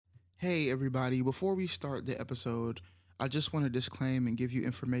Hey, everybody. Before we start the episode, I just want to disclaim and give you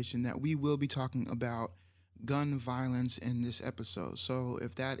information that we will be talking about gun violence in this episode. So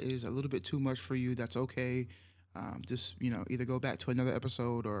if that is a little bit too much for you, that's okay. Just, either go back to another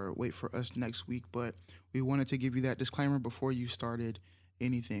episode or wait for us next week. But we wanted to give you that disclaimer before you started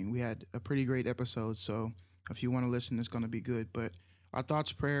anything. We had a pretty great episode, so if you want to listen, it's going to be good. But our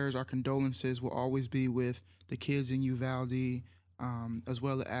thoughts, prayers, our condolences will always be with the kids in Uvalde, as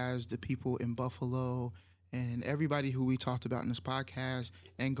well as the people in Buffalo and everybody who we talked about in this podcast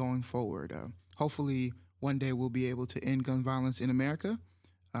and going forward. Hopefully, one day we'll be able to end gun violence in America.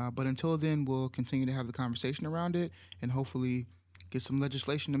 But until then, we'll continue to have the conversation around it and hopefully get some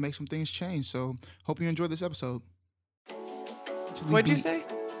legislation to make some things change. So hope you enjoy this episode. What'd you say?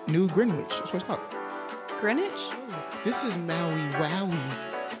 New Greenwich. That's what it's called. Greenwich? This is Maui Wowie.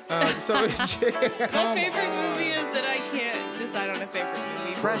 So it's My favorite movie is that I can't decide on a favorite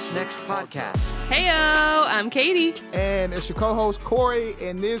movie. Press Next Podcast. Heyo, I'm Katie. And it's your co-host Corey,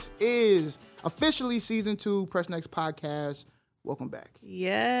 and this is officially season 2 Press Next Podcast. Welcome back.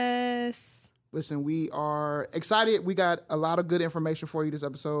 Yes. Listen, we are excited. We got a lot of good information for you this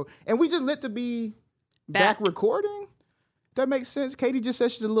episode, and we just lit to be back recording. If that makes sense. Katie just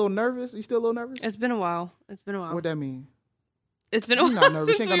said she's a little nervous. Are you still a little nervous? It's been a while. What that mean? It's been a while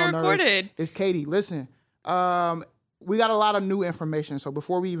since we recorded. It's Katie. Listen, we got a lot of new information. So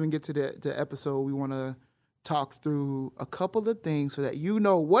before we even get to the episode, we want to talk through a couple of things so that you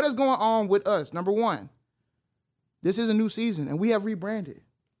know what is going on with us. Number one, this is a new season, and we have rebranded.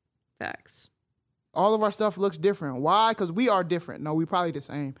 Facts. All of our stuff looks different. Why? Because we are different. No, we probably the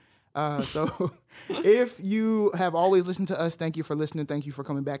same. So if you have always listened to us, thank you for listening. Thank you for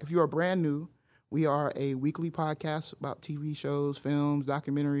coming back. If you are brand new, we are a weekly podcast about TV shows, films,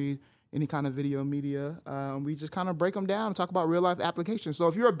 documentaries, any kind of video media. We just kind of break them down and talk about real life applications. So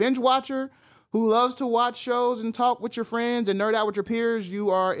if you're a binge watcher who loves to watch shows and talk with your friends and nerd out with your peers,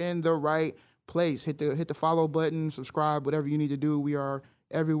 you are in the right place. Hit the follow button, subscribe, whatever you need to do. We are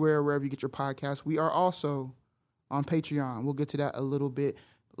everywhere, wherever you get your podcasts. We are also on Patreon. We'll get to that a little bit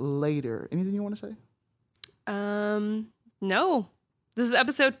later. Anything you want to say? No. This is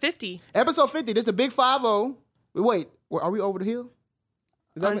episode 50. Episode 50. This is the big 50. Wait, are we over the hill?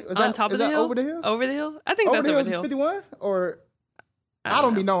 Is on top of the hill? Over the hill? Over the hill? I think that's over the hill. 51? Or I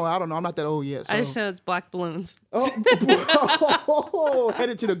don't know. I'm not that old yet. So. I just know it's black balloons. Oh,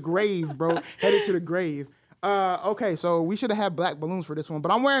 headed to the grave, bro. Headed to the grave. Okay, so we should have had black balloons for this one,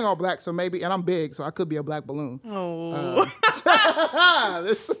 but I'm wearing all black, so maybe, and I'm big, so I could be a black balloon. Oh.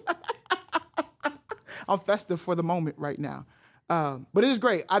 I'm festive for the moment right now. But it is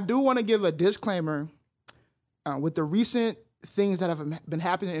great. I do want to give a disclaimer with the recent things that have been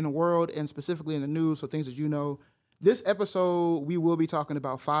happening in the world and specifically in the news, so things that you know. This episode, we will be talking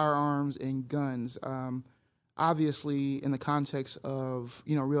about firearms and guns, obviously in the context of,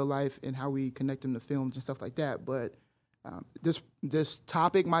 real life and how we connect them to films and stuff like that. But this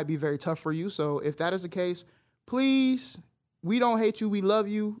topic might be very tough for you. So if that is the case, please, we don't hate you. We love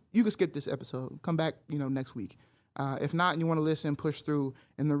you. You can skip this episode. Come back, next week. If not, and you want to listen, push through.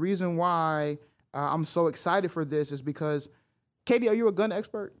 And the reason why I'm so excited for this is because, Katie, are you a gun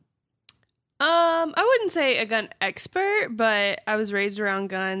expert? I wouldn't say a gun expert, but I was raised around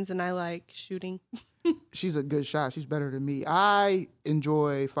guns and I like shooting. She's a good shot. She's better than me. I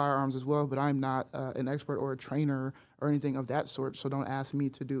enjoy firearms as well, but I'm not an expert or a trainer or anything of that sort, so don't ask me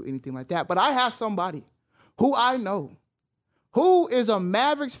to do anything like that. But I have somebody who I know who is a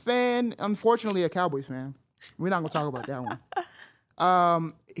Mavericks fan, unfortunately a Cowboys fan. We're not going to talk about that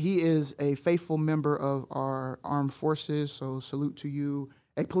one. He is a faithful member of our armed forces, so salute to you.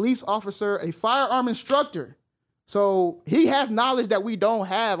 A police officer, a firearm instructor. So he has knowledge that we don't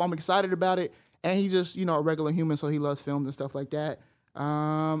have. I'm excited about it. And he's just, a regular human, so he loves films and stuff like that.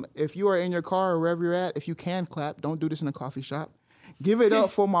 If you are in your car or wherever you're at, if you can clap, don't do this in a coffee shop. Give it up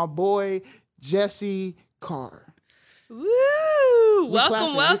for my boy, Jesse Carr. Woo!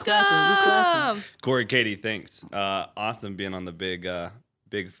 Welcome. We clapping. Corey, Katie, thanks. Awesome being on the big 5-0.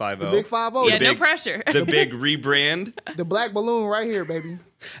 The big 5-0. Yeah, no pressure. The big rebrand. The black balloon right here, baby.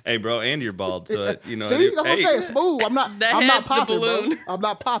 Hey, bro, and you're bald, so See, that's what I'm saying. Smooth. I'm not popping, balloon. bro. I'm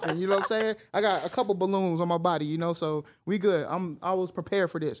not popping. You know what I'm saying? I got a couple balloons on my body, so we good. I was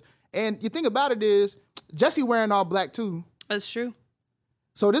prepared for this. And the thing about it is, Jesse wearing all black too. That's true.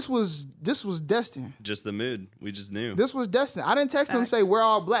 So this was destined. Just the mood. We just knew. This was destined. I didn't text him and say we're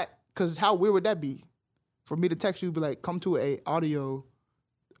all black, because how weird would that be? For me to text you, be like, come to a audio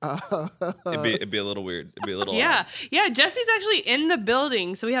It'd be a little weird. It'd be a little Yeah. odd. Yeah. Jesse's actually in the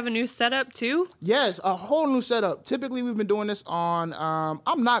building. So we have a new setup too. Yes, a whole new setup. Typically, we've been doing this on.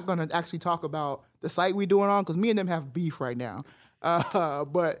 I'm not gonna actually talk about the site we doing on because me and them have beef right now.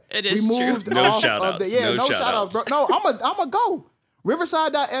 But It is we true. moved No off shout-outs. of the No shout outs, bro. shout-outs. No, I'm a go.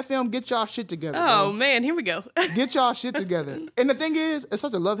 Riverside.fm, get y'all shit together. Oh bro. man, here we go. Get y'all shit together. And the thing is, it's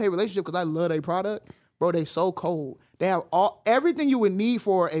such a love-hate relationship because I love their product. Bro, they so cold. They have everything you would need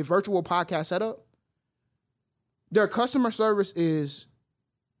for a virtual podcast setup. Their customer service is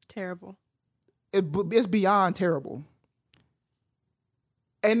Terrible. it's beyond terrible.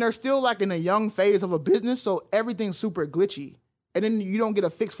 And they're still like in a young phase of a business, so everything's super glitchy. And then you don't get a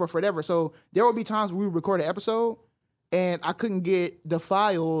fix for forever. So there will be times we record an episode and I couldn't get the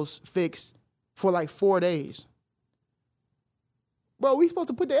files fixed for like 4 days. Bro, we supposed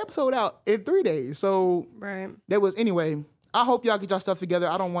to put the episode out in 3 days. So Right. anyway, I hope y'all get y'all stuff together.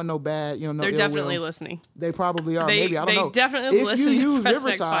 I don't want no bad, no They're ill definitely will. listening. They probably are. They, Maybe, I don't know. They definitely If listen you to use Press X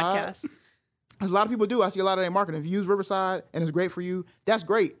Riverside, podcast. a lot of people do. I see a lot of their marketing. If you use Riverside and it's great for you, that's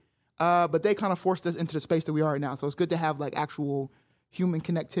great. But they kind of forced us into the space that we are right now. So it's good to have like actual human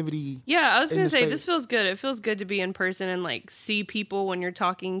connectivity. Yeah, I was in gonna the say space. this feels good. It feels good to be in person and like see people when you're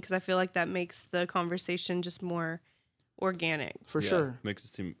talking because I feel like that makes the conversation just more organic. For Yeah, sure. Makes it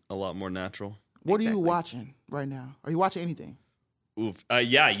seem a lot more natural. What are you Exactly. watching right now? Are you watching anything? Oof.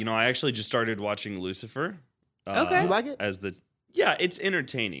 Yeah, I actually just started watching Lucifer. Okay. You like it? Yeah, it's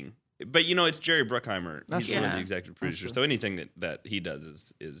entertaining. But it's Jerry Bruckheimer. That's He's one of true. the executive That's producers. true. So anything that he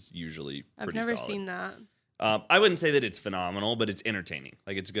does is usually I've pretty never solid. seen that. I wouldn't say that it's phenomenal, but it's entertaining.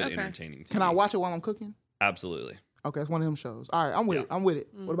 Like it's good Okay. entertaining. Can I TV. watch it while I'm cooking? Absolutely. Okay, it's one of them shows. All right, I'm with Yeah. it. I'm with it.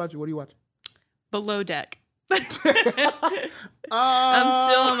 What about you? What are you watching? Below Deck. I'm I'm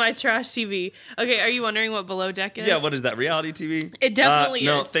still on my trash TV. Okay, are you wondering what Below Deck is? Yeah, what is that? Reality TV? It definitely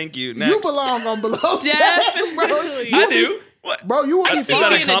No, is. thank you. Next. You belong on Below Deck, bro. Definitely. I do. What? Bro, you will be Is that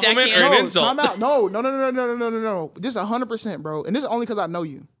fine. a compliment or an No, insult? time out. No. This is 100%, bro. And this is only because I know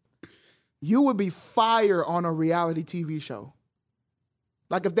you. You would be fire on a reality TV show.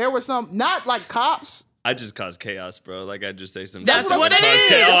 Like if there was some, not like Cops. I just cause chaos, bro. Like I just say some. That's shit what that it cause is.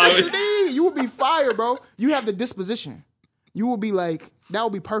 chaos. That's what you need. You would be fire, bro. You have the disposition. You will be like, that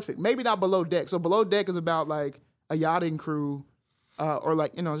would be perfect. Maybe not Below Deck. So Below Deck is about like a yachting crew or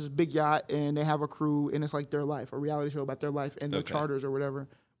like, it's this big yacht and they have a crew and it's like their life, a reality show about their life and their Okay. charters or whatever.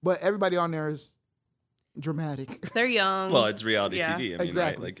 But everybody on there is dramatic. They're young. Well, it's reality Yeah. TV. I mean, Exactly.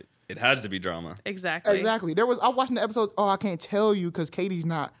 right? Like it has to be drama. Exactly. Exactly. I was watching the episode. Oh, I can't tell you because Katie's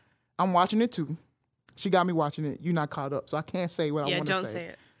not. I'm watching it too. She got me watching it. You're not caught up, so I can't say what I Yeah, want to don't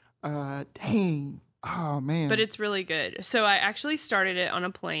say it. Dang. Oh man. But it's really good. So I actually started it on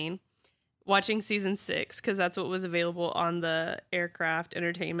a plane watching season 6 because that's what was available on the aircraft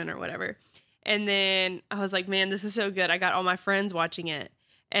entertainment or whatever. And then I was like, man, this is so good. I got all my friends watching it.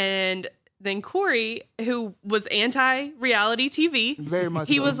 And then Corey, who was anti-reality TV, very much.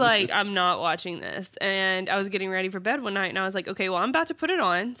 he so. was like, I'm not watching this. And I was getting ready for bed one night and I was like, okay, well, I'm about to put it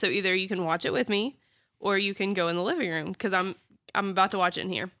on. So either you can watch it with me or you can go in the living room because I'm about to watch it in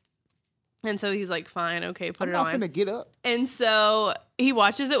here. And so he's like, fine, okay, put I'm it not on. finna get up. And so he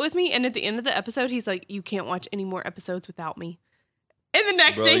watches it with me. And at the end of the episode, he's like, you can't watch any more episodes without me. And the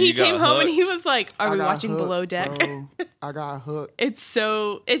next Bro, day he you got came home and he hooked. was like, are I we got watching hooked, Below Deck? bro. I got hooked. It's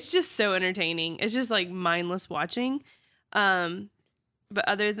just so entertaining. It's just like mindless watching. But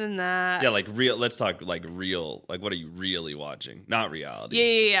other than that, Yeah, like real. Let's talk like real. Like, what are you really watching? Not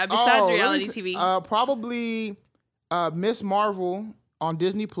reality. yeah. Besides let me reality see. TV. Probably Miss Marvel on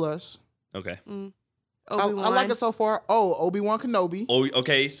Disney Plus. Okay. I like it so far. Oh, Obi-Wan Kenobi. Oh,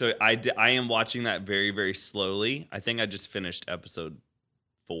 okay. So I am watching that very, very slowly. I think I just finished episode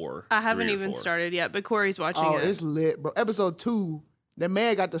 4. I haven't 3 or even 4. started yet, but Corey's watching Oh, it. it's lit, bro. Episode 2, the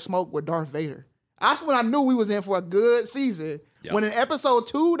man got to smoke with Darth Vader. That's when I knew we was in for a good season. Yeah. When in episode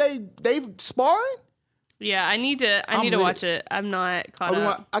 2 they sparring. Yeah, I need to I'm lit. watch it. I'm not caught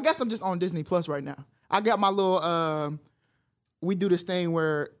up. I guess I'm just on Disney Plus right now. I got my little. We do this thing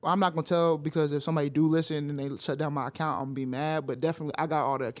where I'm not gonna tell because if somebody do listen and they shut down my account, I'm gonna be mad. But definitely, I got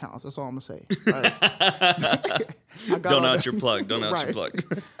all the accounts. That's all I'm gonna say. Right? I got Don't all out the- your plug. Don't out Right. your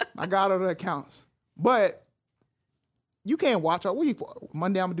plug. I got all the accounts, but you can't watch.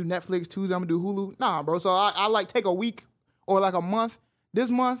 Monday I'm gonna do Netflix. Tuesday I'm gonna do Hulu. Nah, bro. So I like take a week or like a month. This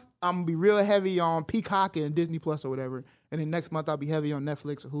month I'm gonna be real heavy on Peacock and Disney Plus or whatever, and then next month I'll be heavy on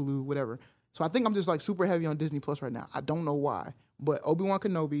Netflix or Hulu, whatever. So I think I'm just like super heavy on Disney Plus right now. I don't know why, but Obi-Wan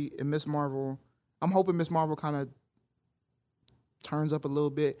Kenobi and Miss Marvel. I'm hoping Miss Marvel kind of turns up a little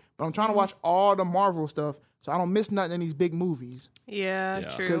bit. But I'm trying to watch all the Marvel stuff so I don't miss nothing in these big movies. Yeah, Yeah.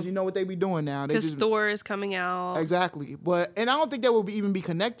 Because true. you know what they be doing now. They Because just Thor is coming out. exactly. And I don't think that will even be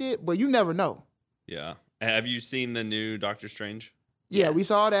connected. But you never know. Yeah. Have you seen the new Doctor Strange? Yeah, Yes. we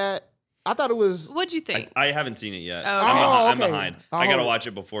saw that. I thought it was. What'd you think? I haven't seen it yet. Oh, I'm okay. behind. Oh. I gotta watch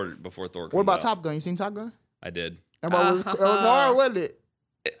it before Thor comes What about out. Top Gun? You seen Top Gun? I did. It was hard, wasn't it?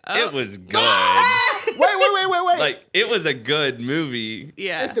 It was good. Wait. Like it was a good movie.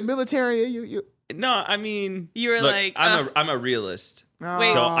 Yeah. It's the military. You. No, I mean, You were look, like, I'm a realist.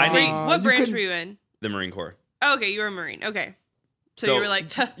 Wait, So I need- what branch couldn't- were you in? The Marine Corps. Oh, okay, you were a Marine. Okay. So So- you were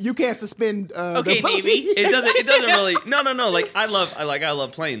like, You can't suspend. Okay, the Navy. It doesn't really. No. Like I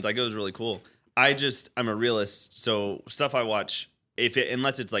love planes. Like it was really cool. I'm a realist. So stuff I watch,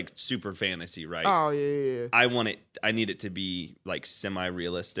 unless it's like super fantasy, right? Oh yeah. I need it to be like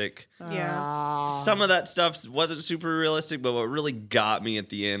semi-realistic. Yeah. Some of that stuff wasn't super realistic, but what really got me at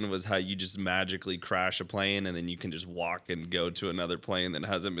the end was how you just magically crash a plane and then you can just walk and go to another plane that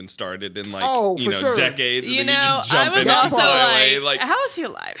hasn't been started in like for sure. decades. you and then know, you just jump I was in and also fly away. like, how is he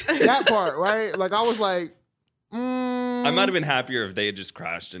alive? that part, right? Like I was like, I might have been happier if they had just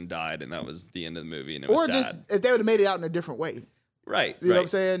crashed and died and that was the end of the movie and it was or sad. just if they would have made it out in a different way. Right. You know what I'm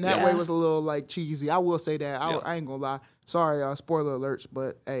saying? That Yeah. way was a little like cheesy. I will say that. Yeah. I ain't gonna lie. Sorry, spoiler alerts,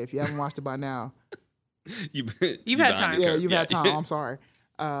 but hey, if you haven't watched it by now, You've had behind time. the yeah, curve. you've had time. I'm sorry.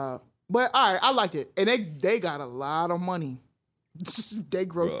 But all right, I liked it, and they got a lot of money. They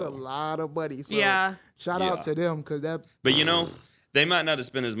grossed Bro. a lot of money. So Yeah. shout out to them because that. But they might not have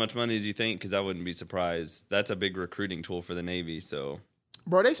spent as much money as you think because I wouldn't be surprised. That's a big recruiting tool for the Navy. So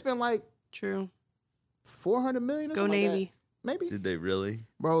Bro, they spent like True. $400 million. Or Go something like Navy. that. Maybe. did they really?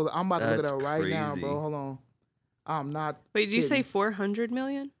 Bro, I'm about to look it That's up right now, crazy. bro. Hold on. I'm not. Wait, did you say kidding. 400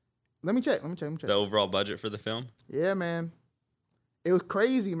 million? Let me check. The overall budget for the film? Yeah, man. It was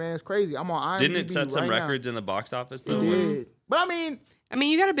crazy, man. It's crazy. I'm on IMDb Didn't it set some right now. records in the box office It though? did. But I mean, I mean,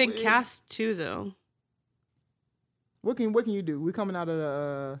 you got a big Wait. cast too, though. what can you do? We're coming out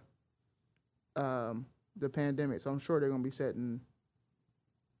of the pandemic, so I'm sure they're gonna be setting.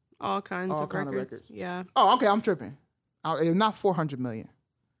 All kinds All of kind of records. records. Yeah. Oh, okay, I'm tripping. It's not 400 million.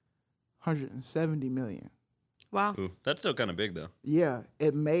 170 million. Wow. Ooh, that's still kind of big though. Yeah,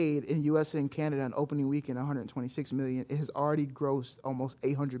 it made in U.S. and Canada an opening weekend 126 million. It has already grossed almost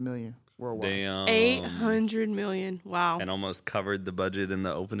 800 million worldwide. Damn. 800 million. Wow. And almost covered the budget in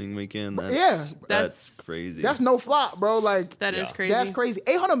the opening weekend. But That's, yeah. that's crazy. That's no flop, bro. Like That is Yeah. crazy. that's crazy.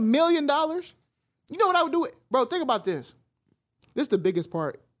 $800 million. You know what I would do? Bro, think about this. This is the biggest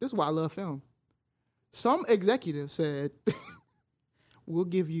part. This is why I love film. Some executive said, we'll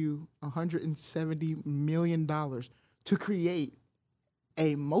give you $170 million to create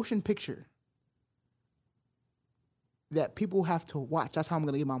a motion picture that people have to watch. That's how I'm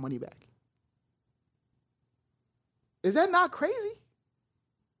going to get my money back. Is that not crazy?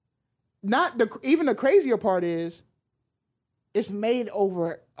 Even the crazier part is it's made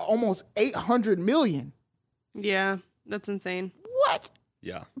over almost 800 million. Yeah. That's insane. What?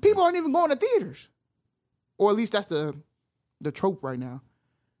 yeah. People aren't even going to theaters. Or at least that's the trope right now.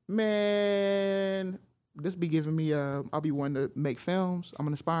 Man, this be giving me I'll be one to make films. I'm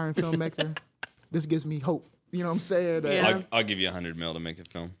an aspiring filmmaker. This gives me hope. You know what I'm saying? Yeah. I'll give you $100 million to make a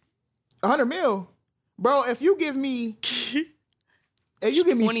film. 100 mil. Bro, if you give me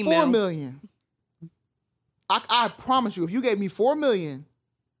 20 4 mil. million, I promise you, if you gave me 4 million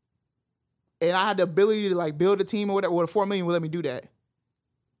and I had the ability to like build a team or whatever, well, the 4 million will let me do that.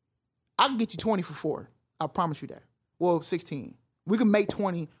 I can get you 20 for 4. I promise you that. Well, 16. We can make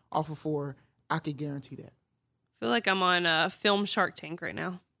 20 off of 4. I can guarantee that. I feel like I'm on a film Shark Tank right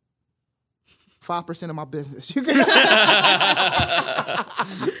now. 5% of my business. You can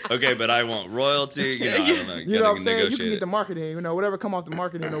Okay, but I want royalty. I don't know. You know what I'm saying? You can negotiate get it. the marketing, whatever come off the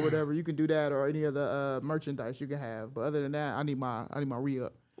marketing or whatever, you can do that or any other merchandise you can have. But other than that, I need my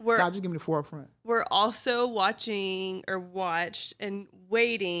re-up. We're Nah, just give me the 4 up front. we're also watched and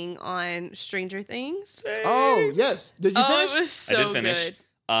waiting on Stranger Things. Oh, yes. Did you Oh, finish? it was so I did finish. good.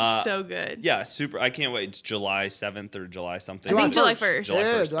 Uh, So good. Yeah, super. I can't wait. It's July 7th or July something. I think July 1st. July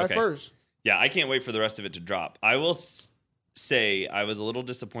Yeah, 1st, July okay. 1st. Yeah, I can't wait for the rest of it to drop. I will say I was a little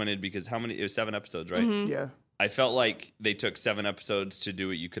disappointed because it was 7 episodes, right? Mhm. Yeah. I felt like they took 7 episodes to do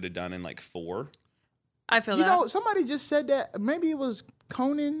what you could have done in like 4. I feel You that. know, somebody just said that. Maybe it was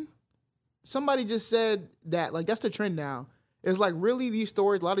Conan. Somebody just said that. Like, that's the trend now. It's like really a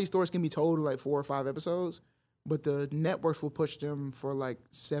lot of these stories can be told in like 4 or 5 episodes, but the networks will push them for like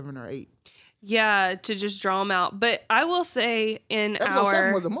 7 or 8. Yeah, to just draw them out. But I will say in Episode 7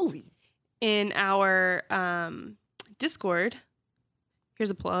 our was a movie. Discord, Here's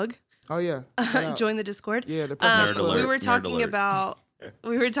a plug. Oh yeah. Shout out. Join the Discord. Yeah, the President's Nerd Club. alert. We were Nerd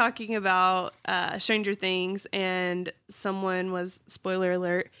talking alert. about Stranger Things, and someone was, spoiler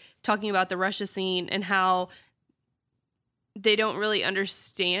alert, talking about the Russia scene and how they don't really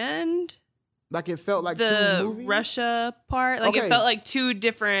understand Like it felt like two the movies. Russia part. Like Okay. it felt like two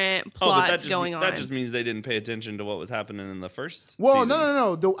different Oh, but plots going on. that just means they didn't pay attention to what was happening in the first. Well,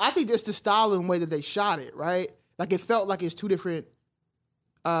 seasons. no. I think it's the style and way that they shot it, right? Like it felt like it's two different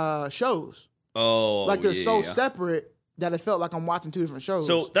shows. Oh, Like they're yeah, so yeah. separate that it felt like I'm watching two different shows.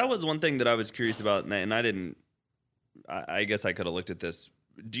 So that was one thing that I was curious about, and I didn't. I guess I could have looked at this.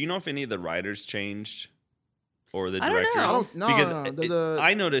 Do you know if any of the writers changed, or the I don't know. directors? I don't know. Because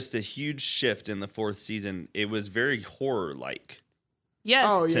I noticed a huge shift in the fourth season. It was very horror-like. Yes.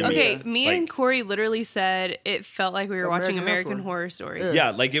 Oh, yeah. Okay, Yeah. me Like- and Corey literally said it felt like we were watching American American Horror Horror Story. Yeah. Yeah,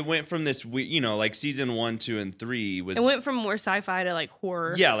 like it went from this, like season 1, 2, and 3 was. It went from more sci-fi to like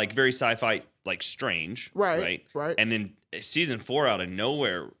horror. Yeah, like very sci-fi, like strange. Right. And then season 4, out of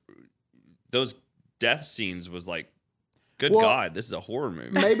nowhere, those death scenes was like, good Well, God, this is a horror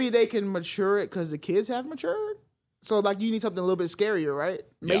movie. Maybe they can mature it because the kids have matured. So like you need something a little bit scarier, right?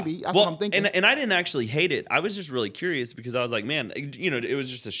 Maybe Yeah. that's Well, what I'm thinking. And I didn't actually hate it. I was just really curious because I was like, man, it was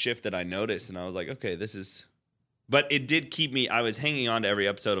just a shift that I noticed, and I was like, okay, this is. But it did keep me. I was hanging on to every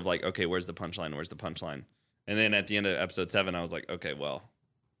episode of like, okay, where's the punchline? Where's the punchline? And then at the end of episode 7, I was like, okay, well,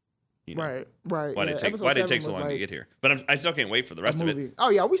 right. Why Yeah, did it take? episode Why did it 7 take so was long to like get here? But I still can't wait for the a rest of it. movie.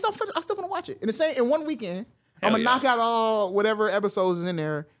 Oh yeah, I still want to watch it. In one weekend, I'm Hell gonna yeah. knock out all whatever episodes is in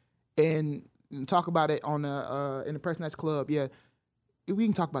there and talk about it on in the Press Nights Club. Yeah, we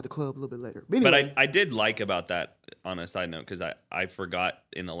can talk about the club a little bit later. But But anyway, I did like about that, on a side note, because I forgot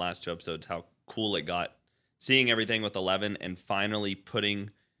in the last 2 episodes how cool it got, seeing everything with 11 and finally putting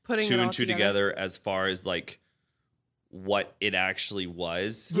Putting 2 it all and 2 together as far as like what it actually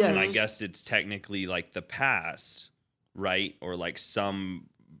was. Yes. And I guess it's technically like the past, right? Or like some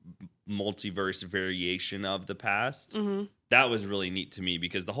multiverse variation of the past. Mm-hmm. That was really neat to me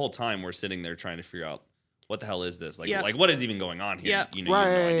because the whole time we're sitting there trying to figure out what the hell is this? Like, Yeah. like what is even going on here? Yeah. You know, you have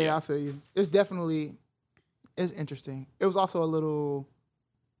no right, idea. I feel you. It's interesting. It was also a little.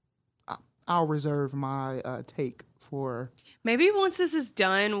 I'll reserve my take for Maybe once this is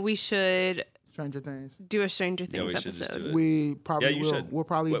done, we should Stranger Things. do a Stranger Yeah, we Things should just episode. do it. We probably Yeah, you will. should. We'll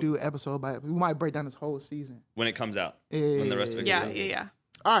probably What- do episode by episode. We might break down this whole season. When it comes out. Yeah, When the rest of it Yeah, comes yeah, out. yeah.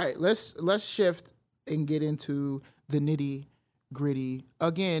 All right, let's shift and get into the nitty gritty.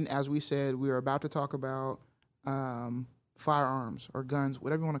 Again, as we said, we are about to talk about firearms or guns,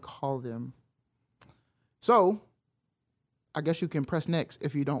 whatever you want to call them. So, I guess you can press next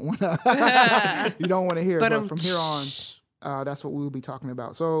if you don't want to. You don't want to hear. But from here on, that's what we'll be talking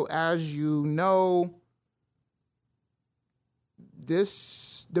about. So, as you know,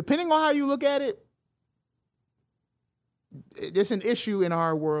 this, depending on how you look at it, it's an issue in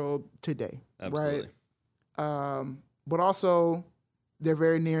our world today, Absolutely. right? But also, they're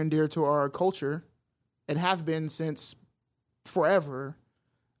very near and dear to our culture and have been since forever,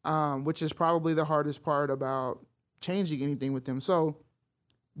 which is probably the hardest part about changing anything with them. So,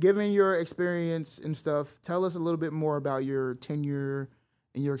 given your experience and stuff, tell us a little bit more about your tenure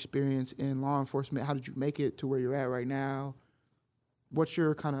and your experience in law enforcement. How did you make it to where you're at right now? What's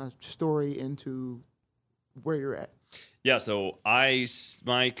your kind of story into where you're at? Yeah, so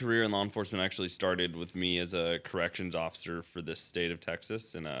my career in law enforcement actually started with me as a corrections officer for the state of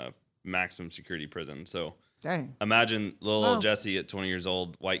Texas in a maximum security prison. So Dang. imagine little Wow. old Jesse at 20 years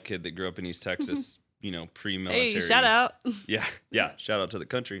old, white kid that grew up in East Texas, pre-military. Hey, shout out. Yeah, shout out to the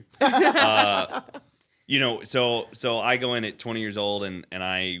country. So I go in at 20 years old and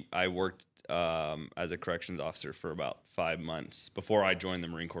I worked as a corrections officer for about 5 months before I joined the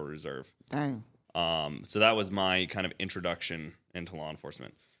Marine Corps Reserve. Dang. So that was my kind of introduction into law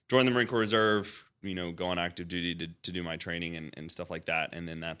enforcement. Joined the Marine Corps Reserve, go on active duty to do my training and stuff like that. And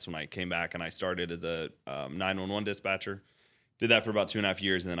then that's when I came back and I started as a 911 dispatcher. Did that for about 2.5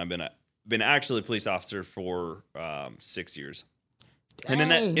 years, and then I've been actually a police officer for 6 years. And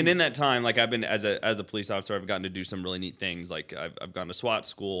in that time, like I've been as a police officer, I've gotten to do some really neat things. Like I've gone to SWAT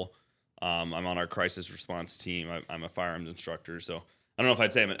school. I'm on our crisis response team. I'm a firearms instructor, so I don't know if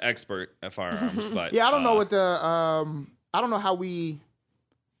I'd say I'm an expert at firearms, but Yeah, I don't know what the I don't know how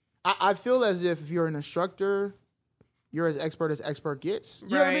I feel as if you're an instructor, you're as expert gets. You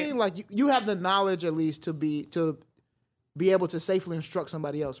know what I Right. mean? Like you have the knowledge at least to be able to safely instruct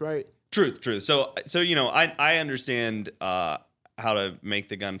somebody else, right? Truth. So I understand how to make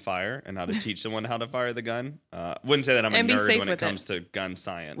the gun fire and how to teach someone how to fire the gun. Wouldn't say that I'm a And be nerd safe when it with it. comes to gun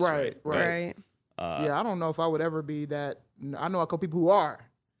science. Right. Right. Yeah, I don't know if I would ever be that I know a couple people who are.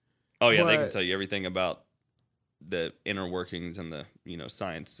 Oh yeah, they can But- tell you everything about the inner workings and the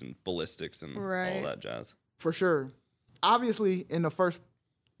science and ballistics and Right. all that jazz. For sure. Obviously, in the first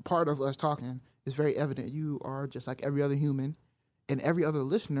part of us talking, it's very evident you are just like every other human and every other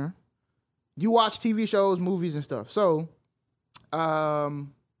listener. You watch TV shows, movies, and stuff. So,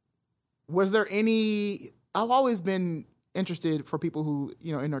 was there any? I've always been interested for people who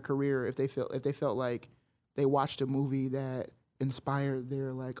in their career, if they felt like they watched a movie that inspired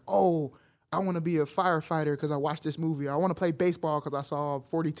their like, oh, I want to be a firefighter because I watched this movie. Or I want to play baseball because I saw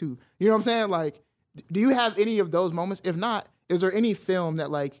 42. You know what I'm saying? Like, do you have any of those moments? If not, is there any film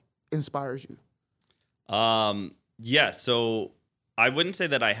that like inspires you? Yeah, so I wouldn't say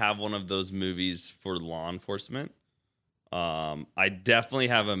that I have one of those movies for law enforcement. I definitely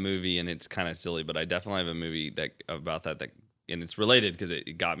have a movie, and it's kind of silly, but I definitely have a movie about that, and it's related because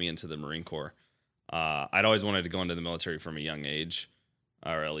it got me into the Marine Corps. I'd always wanted to go into the military from a young age,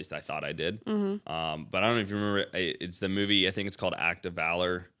 or at least I thought I did. Mm-hmm. But I don't know if you remember, it's the movie, I think it's called Act of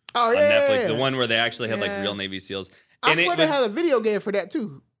Valor Oh on yeah, Netflix, yeah. the one where they actually had like Yeah. real Navy SEALs. I And swear it they was- had a video game for that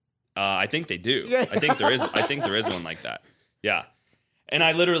too. I think they do. Yeah. I think there is. I think there is one like that. Yeah. And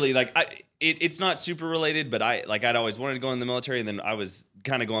I literally it's not super related, but I'd always wanted to go in the military, and then I was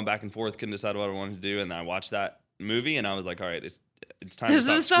kind of going back and forth, couldn't decide what I wanted to do, and then I watched that movie, and I was like, all right, it's time This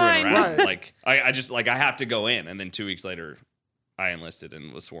to is stop a screwing sign. around. Right. Like I just I have to go in, and then 2 weeks later, I enlisted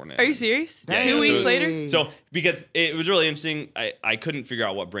and was sworn in. Are you serious? Yeah, 2 yeah, weeks so- later? So because it was really interesting, I couldn't figure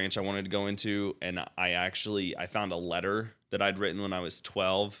out what branch I wanted to go into, and I found a letter that I'd written when I was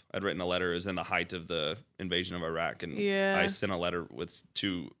 12. I'd written a letter. It was in the height of the invasion of Iraq, and Yeah. I sent a letter with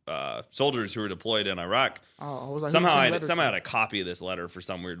 2 soldiers who were deployed in Iraq. Oh, I was like, Somehow who I sent had letters a copy of this letter for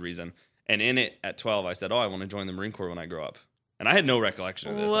some weird reason, and in it at 12 I said, "Oh, I want to join the Marine Corps when I grow up," and I had no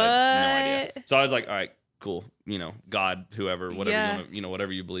recollection of this. I had no idea. What? So I was like, "All right, cool. God, whoever, whatever Yeah. you want to,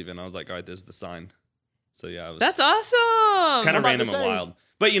 whatever you believe in." I was like, "All right, this is the sign." So yeah, I was That's awesome. kind I'm of about random to and say. wild.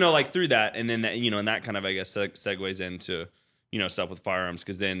 But like through that, and then that, and that kind of, I guess, segues into stuff with firearms,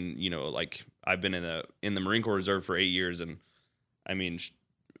 because then like I've been in the Marine Corps Reserve for 8 years, and I mean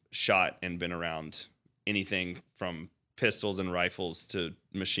shot and been around anything from pistols and rifles to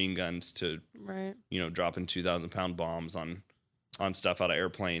machine guns to Right. dropping 2,000-pound bombs on stuff out of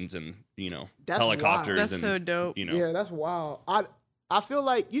airplanes and That's helicopters. That's and so dope. Yeah, that's wild. I feel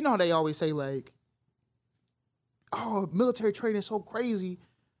like how they always say like, oh, military training is so crazy.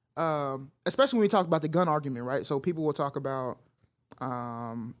 Especially when we talk about the gun argument, right? So people will talk about,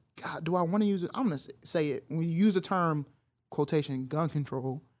 God, do I want to use it? I'm gonna say it. When you use the term quotation gun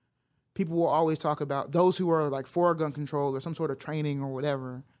control, people will always talk about those who are like for gun control or some sort of training or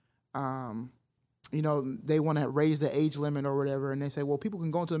whatever. They want to raise the age limit or whatever, and they say, well, people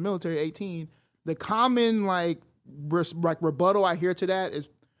can go into the military at 18. The common rebuttal I hear to that is,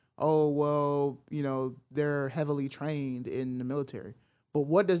 oh, well, they're heavily trained in the military. But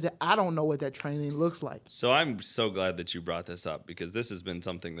what does that? I don't know what that training looks like. So I'm so glad that you brought this up, because this has been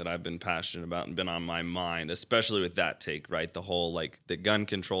something that I've been passionate about and been on my mind, especially with that take, right? The whole the gun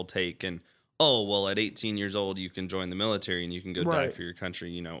control take, and oh, well, at 18 years old, you can join the military and you can go die Right. for your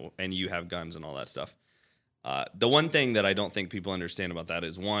country, and you have guns and all that stuff. The one thing that I don't think people understand about that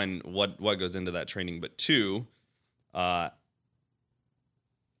is, one, what goes into that training, but two, I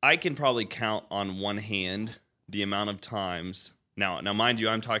can probably count on one hand the amount of times. Now, mind you,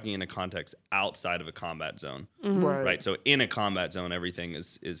 I'm talking in a context outside of a combat zone, Mhm. right? So in a combat zone, everything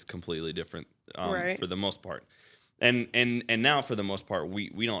is completely different Right. for the most part. And now, for the most part, we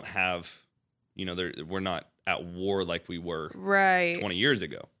don't have, we're not at war like we were Right. 20 years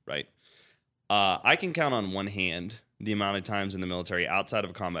ago, right? I can count on one hand the amount of times in the military outside of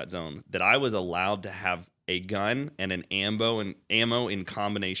a combat zone that I was allowed to have a gun and an ammo in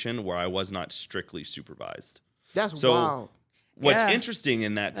combination where I was not strictly supervised. That's So- wild. What's Yeah. interesting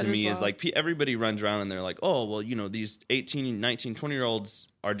in that to That is me is wild. everybody runs around and they're like, oh, well, these 18, 19, 20-year-olds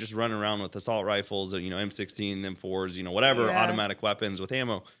are just running around with assault rifles or, M16, M4s, whatever, Yeah. automatic weapons with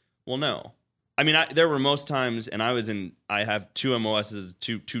ammo. Well, no. I mean, there were most times, and I have 2 MOSs,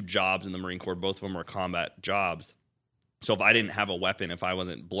 two jobs in the Marine Corps. Both of them were combat jobs. So if I didn't have a weapon, if I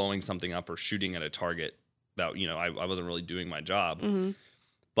wasn't blowing something up or shooting at a target, that, I wasn't really doing my job. Mhm.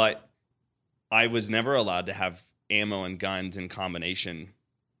 But I was never allowed to have ammo and guns in combination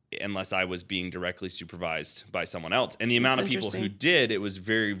unless I was being directly supervised by someone else. And the amount That's of people who interesting. did, it was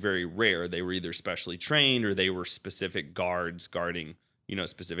very, very rare. They were either specially trained or they were specific guards guarding,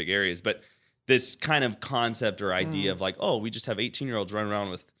 specific areas. But this kind of concept or idea of oh, we just have 18-year-olds running around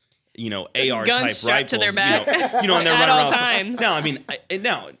with, AR Guns type strapped rifles, to their back and they're at running all around. times. No, I mean,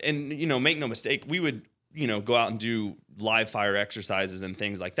 make no mistake, we would go out and do live fire exercises and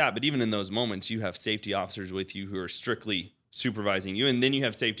things like that. But even in those moments, you have safety officers with you who are strictly supervising you. And then you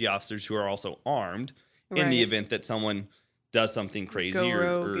have safety officers who are also armed in the event that someone does something crazy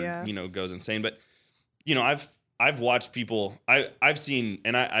or goes insane. But, I've watched people, I've seen,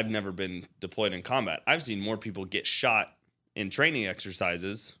 and I've never been deployed in combat. I've seen more people get shot in training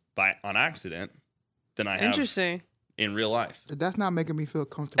exercises on accident than I have in real life. That's not making me feel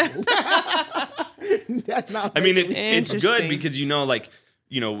comfortable. That's not. I mean, it's good because we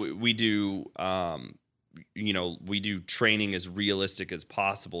do we do training as realistic as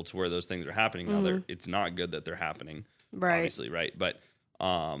possible to where those things are happening. Now, it's not good that they're happening, obviously, right? But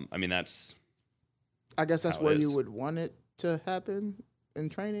I mean, I guess that's where you would want it to happen in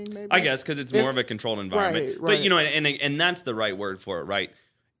training, maybe. I guess because it's more of a controlled environment, right. But and that's the right word for it, right?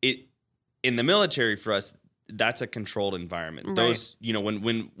 In the military for us, that's a controlled environment. Right. Those,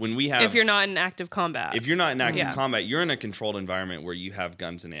 when we have, if you're not in active combat, combat, you're in a controlled environment where you have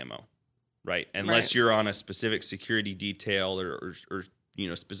guns and ammo, right? Unless you're on a specific security detail or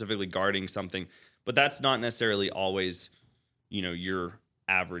specifically guarding something, but that's not necessarily always, your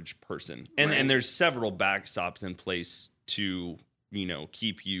average person. And there's several backstops in place to,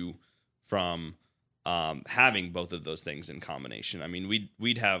 keep you from having both of those things in combination. I mean,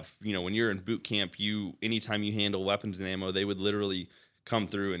 we'd have, when you're in boot camp, anytime you handle weapons and ammo, they would literally come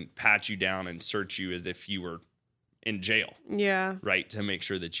through and pat you down and search you as if you were in jail. Yeah. Right. To make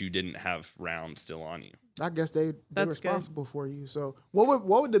sure that you didn't have rounds still on you. I guess they're responsible for you. So what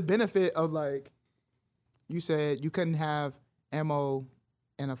would the benefit of, like, you said you couldn't have ammo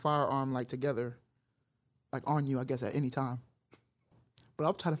and a firearm like together, like on you, I guess at any time. But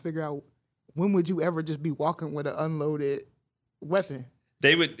I'm trying to figure out, when would you ever just be walking with an unloaded weapon?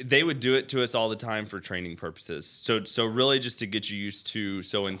 They would do it to us all the time for training purposes. So really just to get you used to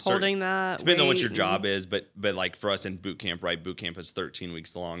holding that. Depends on what your job is, but like for us in boot camp, right? Boot camp is 13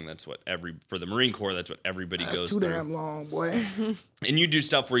 weeks long. That's what for the Marine Corps, that's what everybody goes through. That's too damn long, boy. And you do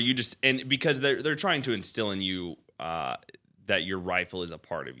stuff where you and because they're trying to instill in you that your rifle is a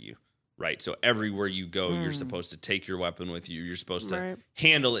part of you. Right. So everywhere you go, you're supposed to take your weapon with you. You're supposed to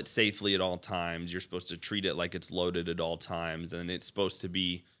handle it safely at all times. You're supposed to treat it like it's loaded at all times. And it's supposed to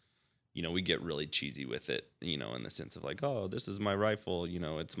be, we get really cheesy with it, in the sense of like, oh, this is my rifle.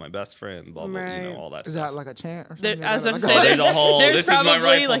 It's my best friend, blah, blah, all that stuff. Is that like a chant or something? I was about to say, there's a whole, this is my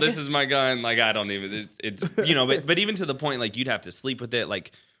rifle, this is my gun. Like, I don't even, it's but even to the point, like, you'd have to sleep with it.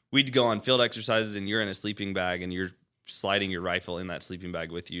 Like, we'd go on field exercises and you're in a sleeping bag and you're sliding your rifle in that sleeping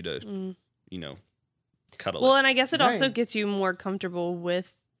bag with you to, cuddle Well, it. and I guess it also gets you more comfortable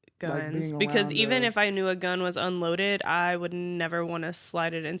with guns, because even if I knew a gun was unloaded, I would never want to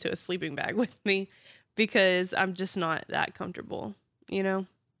slide it into a sleeping bag with me because I'm just not that comfortable,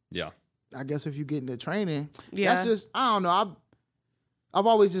 Yeah. I guess if you get into training, that's just, I don't know. I've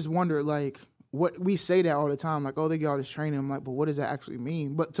always just wondered, like, what we say that all the time, like, oh, they get all this training. I'm like, but what does that actually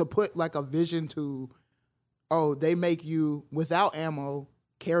mean? But to put like a vision to, oh, they make you without ammo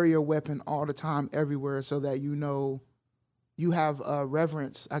carry your weapon all the time, everywhere, so that you have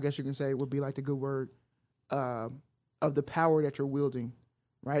reverence, I guess you can say, would be like the good word, of the power that you're wielding,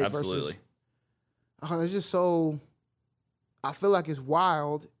 right? Absolutely. Versus, it's just so, I feel like it's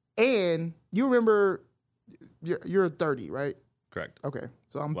wild. And you remember, you're 30, right? Correct. Okay,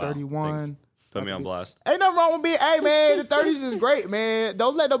 so I'm 31. Thanks. Put me on blast. Ain't nothing wrong with being, hey man, the 30s is great, man.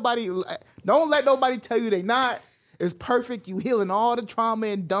 Don't let nobody tell you they not. It's perfect. You healing all the trauma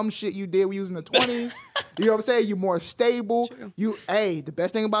and dumb shit you did when you was in the 20s. You know what I'm saying? You're more stable. True. The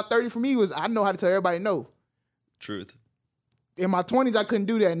best thing about 30 for me was I know how to tell everybody no. Truth. In my 20s, I couldn't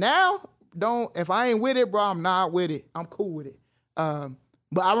do that. Now, if I ain't with it, bro, I'm not with it. I'm cool with it.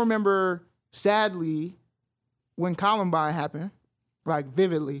 But I remember, sadly, when Columbine happened, like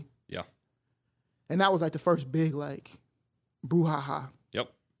vividly. Yeah. And that was like the first big, like, brouhaha.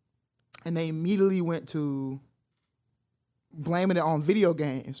 Yep. And they immediately went to blaming it on video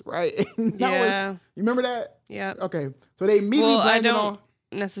games, right? You remember that? Yeah. Okay. So they immediately blamed it on.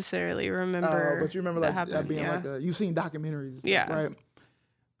 Necessarily remember. But you remember that being like you've seen documentaries, yeah, right?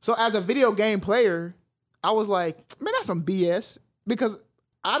 So as a video game player, I was like, man, that's some BS, because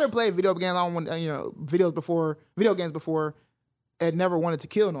I done played video games. I don't want video games before, and never wanted to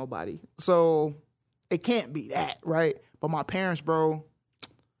kill nobody. So it can't be that, right? But my parents, bro,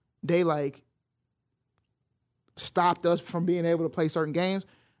 they like stopped us from being able to play certain games.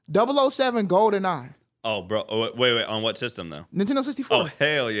 007 GoldenEye. Oh, bro. Oh, wait. On what system, though? Nintendo 64. Oh,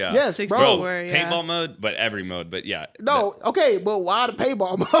 hell yeah. Yes, 64, bro. Paintball mode, but every mode. But yeah. No, okay, but why the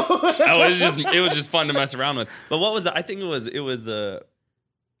paintball mode? It was just fun to mess around with. But what was I think it was the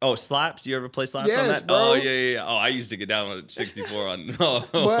Oh, slaps? You ever play slaps on Yes, that? bro. Oh, yeah. Oh, I used to get down with 64 on. Oh.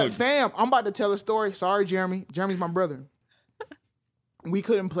 But fam, I'm about to tell a story. Sorry, Jeremy. Jeremy's my brother. We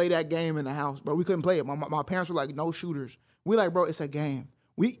couldn't play that game in the house, bro. We couldn't play it. My parents were like, no shooters. We like, bro, it's a game.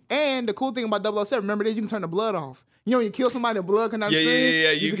 And the cool thing about 007, remember this, you can turn the blood off. You know, when you kill somebody, the blood comes out the screen.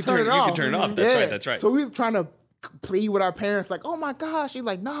 Yeah. You can turn it off. You can turn it off. That's right. So we were trying to plead with our parents, like, oh my gosh. She's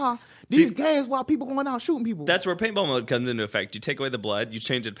like, nah, these games while people going out shooting people. That's where paintball mode comes into effect. You take away the blood, you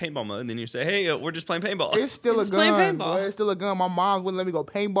change it to paintball mode, and then you say, hey, we're just playing paintball. It's still a gun. Boy. It's still a gun. My mom wouldn't let me go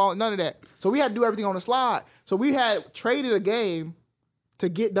paintball, none of that. So we had to do everything on the slide. So we had traded a game to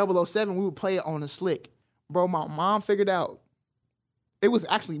get 007. We would play it on the slick. Bro, my mom figured out. It was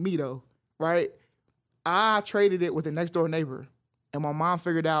actually me, though, right? I traded it with the next door neighbor. And my mom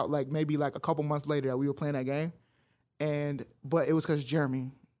figured out, like, maybe like a couple months later that we were playing that game. But it was because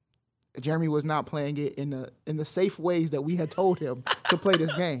Jeremy was not playing it in the safe ways that we had told him to play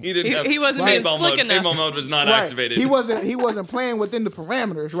this game. He wasn't being slick enough. Paintball mode was not activated. He wasn't playing within the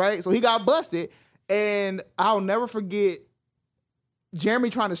parameters, right? So he got busted. And I'll never forget Jeremy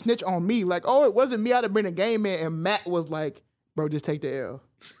trying to snitch on me. Like, oh, it wasn't me. I'd have been a game man. And Matt was like, bro, just take the L.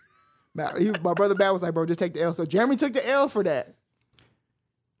 My brother Matt was like, bro, just take the L. So Jeremy took the L for that.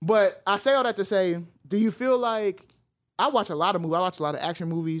 But I say all that to say, do you feel like, I watch a lot of movies. I watch a lot of action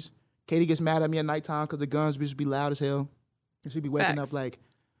movies. Katie gets mad at me at nighttime because the guns just be loud as hell. And she'd be waking up like,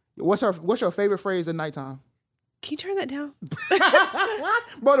 what's your favorite phrase at nighttime? Can you turn that down?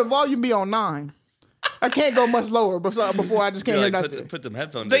 Bro, the volume be on 9. I can't go much lower before I just can't hear nothing. Put them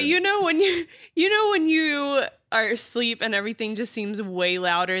headphones but in. you know when you are asleep and everything just seems way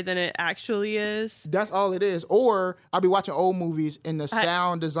louder than it actually is. That's all it is. Or I'll be watching old movies and the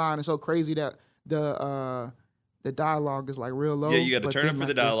sound design is so crazy that the dialogue is like real low. Yeah, you got to turn up for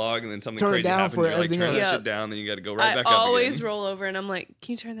the dialogue and then something turn crazy it down happens. for You're like, everything turn else. that shit down, then you got to go right back up I always again. roll over and I'm like,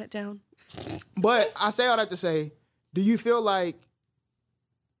 can you turn that down? But I say all that to say, do you feel like,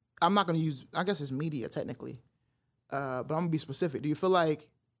 I'm not going to use, I guess it's media technically, but I'm going to be specific. Do you feel like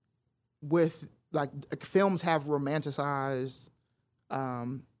films have romanticized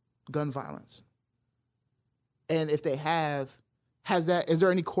gun violence? And if they have, is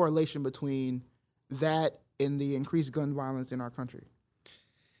there any correlation between that and the increased gun violence in our country?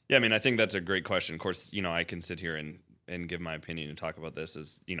 Yeah, I mean, I think that's a great question. Of course, I can sit here and give my opinion and talk about this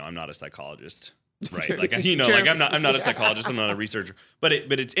as, I'm not a psychologist. Right. Like, like I'm not a psychologist. I'm not a researcher, but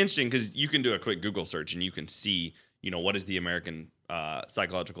it's interesting because you can do a quick Google search and you can see, what is the American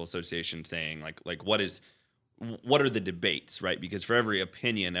Psychological Association saying? Like what are the debates, right? Because for every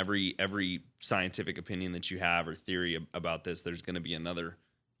opinion, every scientific opinion that you have or theory about this, there's going to be another,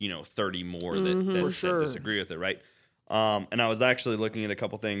 30 more that disagree with it. Right. And I was actually looking at a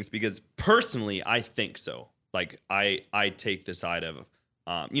couple things because personally, I think so. Like I take the side of,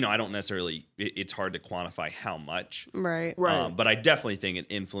 I don't necessarily, it's hard to quantify how much. Right. But I definitely think it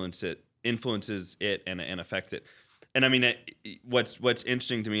influences it and affects it. And I mean, what's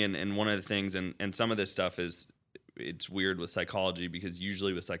interesting to me and one of the things, and some of this stuff is, it's weird with psychology because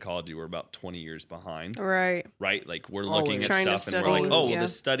usually with psychology, we're about 20 years behind. Right. Right? Like we're looking at stuff and we're like,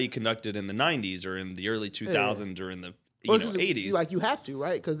 this study conducted in the 90s or in the early 2000s or in the 80s. Like you have to,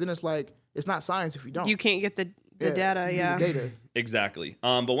 right? Because then it's like, it's not science if you don't. You can't get the data, the data. Exactly.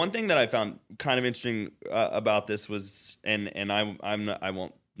 But one thing that I found kind of interesting about this was, and I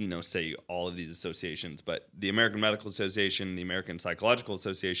won't say all of these associations, but the American Medical Association, the American Psychological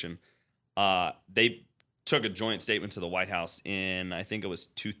Association, they took a joint statement to the White House in, I think it was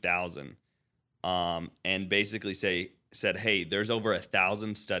 2000, and basically said, hey, there's over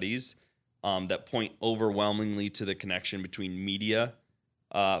 1,000 studies that point overwhelmingly to the connection between media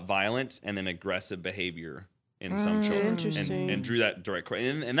violence and then aggressive behavior in some children. Interesting. And drew that direct,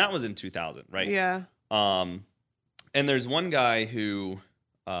 and that was in 2000, right? Yeah. And there's one guy who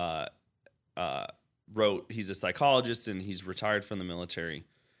wrote, he's a psychologist and he's retired from the military,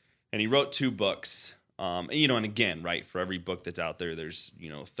 and he wrote 2 books. And again, right, for every book that's out there, there's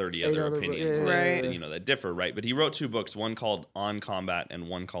 30 other opinions that differ, right? But he wrote 2 books, one called On Combat and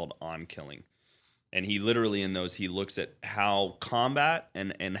one called On Killing. And he literally in those, he looks at how combat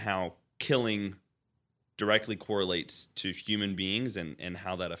and how killing directly correlates to human beings and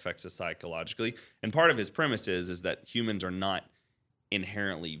how that affects us psychologically. And part of his premise is that humans are not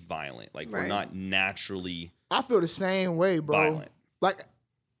inherently violent. Like we're not naturally I feel the same way, bro. Violent. Like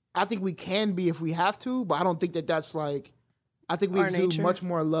I think we can be if we have to, but I don't think that's like, I think we exude much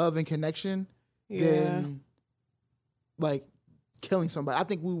more love and connection than like killing somebody. I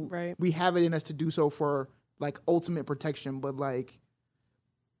think we have it in us to do so for like ultimate protection, but like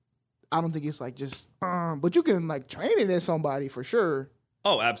I don't think it's like just but you can like train it in somebody for sure.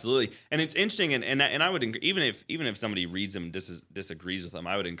 Oh, absolutely. And it's interesting, and I would even if somebody reads them and disagrees with them,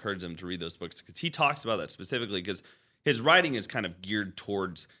 I would encourage them to read those books because he talks about that specifically because his writing is kind of geared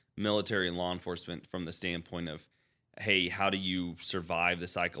towards military and law enforcement from the standpoint of, hey, how do you survive the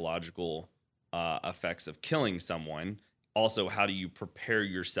psychological effects of killing someone? Also, how do you prepare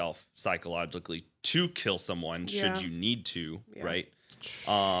yourself psychologically to kill someone should you need to, right?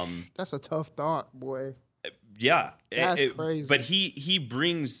 That's a tough thought, boy. Yeah, that's crazy. But he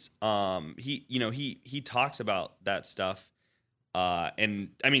brings he talks about that stuff, and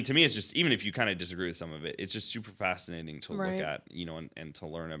I mean to me it's just, even if you kind of disagree with some of it, it's just super fascinating to look at, and to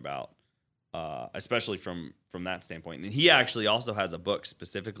learn about, especially from that standpoint. And he actually also has a book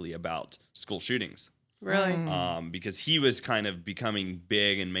specifically about school shootings. Really? Because he was kind of becoming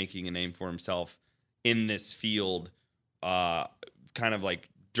big and making a name for himself in this field, kind of like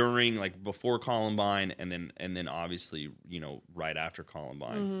during, like before Columbine, and then obviously, right after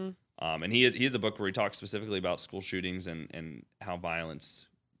Columbine. And he has a book where he talks specifically about school shootings and how violence,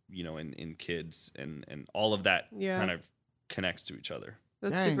 in kids and all of that kind of connects to each other.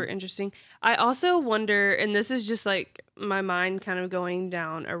 That's super interesting. I also wonder, and this is just like my mind kind of going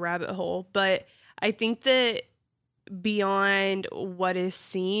down a rabbit hole, but I think that beyond what is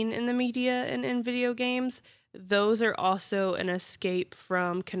seen in the media and in video games, those are also an escape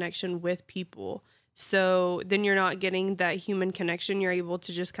from connection with people. So then you're not getting that human connection. You're able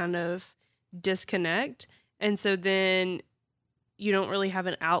to just kind of disconnect. And so then you don't really have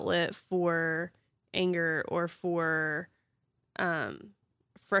an outlet for anger or for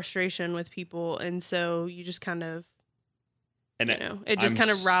frustration with people. And so you just kind of, it just kind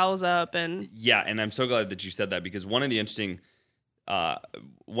of riles up. And I'm so glad that you said that, because one of the interesting,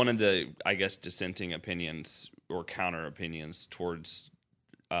 one of the, I guess, dissenting opinions or counter opinions towards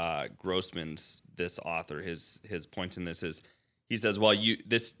Grossman's, this author, his points in this is, he says, well,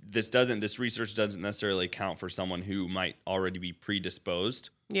 this research doesn't necessarily account for someone who might already be predisposed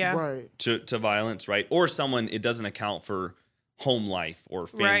to violence, right? Or someone, it doesn't account for home life or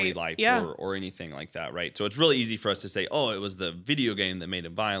family life or anything like that, right? So it's really easy for us to say, oh, it was the video game that made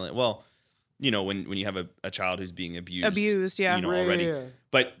him violent. Well, when you have a child who's being abused, already. Yeah.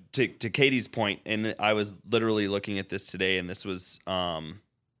 But to Katie's point, and I was literally looking at this today, and this was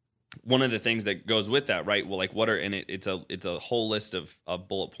one of the things that goes with that, right? Well, like it's a whole list of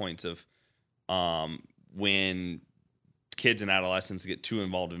bullet points of when kids and adolescents get too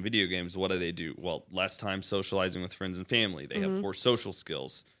involved in video games, what do? Well, less time socializing with friends and family. They have poor social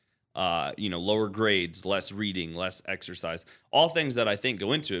skills, lower grades, less reading, less exercise, all things that I think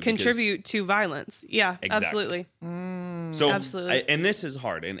go into it. Contribute to violence. Yeah, exactly. Absolutely. So, absolutely. And this is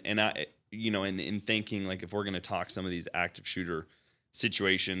hard. And I, in thinking, like, if we're going to talk some of these active shooter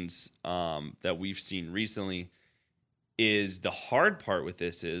situations that we've seen recently, is the hard part with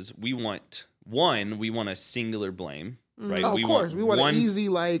this is we want a singular blame. Right. Oh, of course. We want an easy,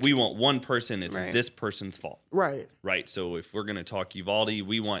 like... We want one person. It's this person's fault. Right. Right. So if we're going to talk Uvalde,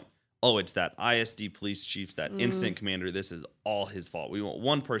 we want, it's that ISD police chief, that incident commander. This is all his fault. We want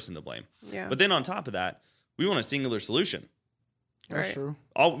one person to blame. Yeah. But then on top of that, we want a singular solution. That's true.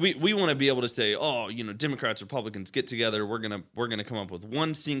 We want to be able to say, Democrats, Republicans, get together. We're gonna come up with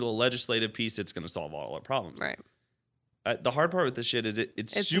one single legislative piece that's going to solve all our problems. Right. The hard part with this shit is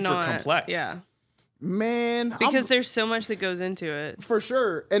it's super complex. Yeah. Man, because there's so much that goes into it. For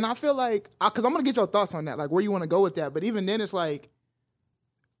sure. And I feel like, because I'm going to get your thoughts on that, like where you want to go with that. But even then, it's like,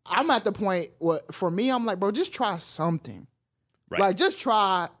 I'm at the point where, for me, I'm like, bro, just try something. Right. Like, just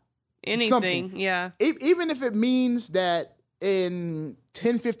try anything. Something. Yeah. Even if it means that in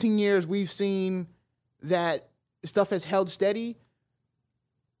 10, 15 years, we've seen that stuff has held steady,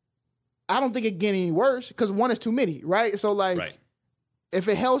 I don't think it get any worse, because one is too many, right? So, like... Right. If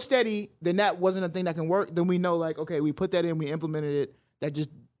it held steady, then that wasn't a thing that can work. Then we know, like, okay, we put that in, we implemented it. That just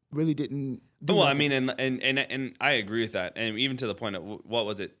really didn't. Well, nothing. I mean, and I agree with that. And even to the point of, what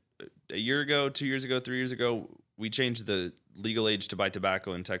was it, a year ago, 2 years ago, 3 years ago, we changed the legal age to buy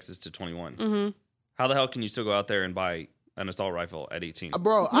tobacco in Texas to 21. Mm-hmm. How the hell can you still go out there and buy an assault rifle at 18?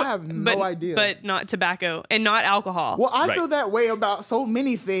 Bro, I have no idea. But not tobacco and not alcohol. Well, I feel that way about so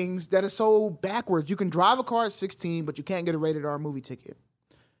many things that are so backwards. You can drive a car at 16, but you can't get a rated R movie ticket.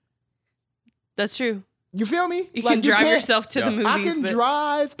 That's true. You feel me? You can drive yourself to the movies. I can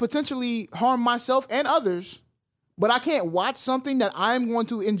drive, potentially harm myself and others, but I can't watch something that I'm going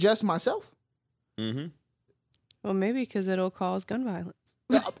to ingest myself. Mm-hmm. Well, maybe because it'll cause gun violence.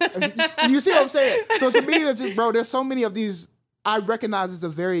 You see what I'm saying? So to me, it's just, bro, there's so many of these. I recognize it's a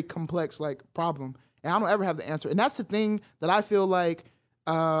very complex, like, problem, and I don't ever have the answer. And that's the thing that I feel like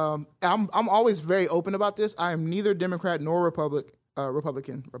I'm always very open about this. I am neither Democrat nor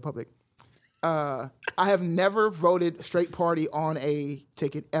Republic. I have never voted straight party on a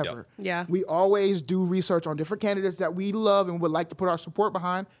ticket ever. Yeah. We always do research on different candidates that we love and would like to put our support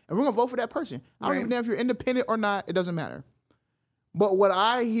behind, and we're gonna vote for that person. I don't Right. even know if you're independent or not. It doesn't matter. But what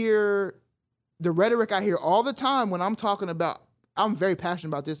I hear, the rhetoric I hear all the time when I'm talking about, I'm very passionate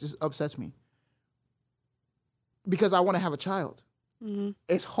about this. This upsets me because I want to have a child. Mm-hmm.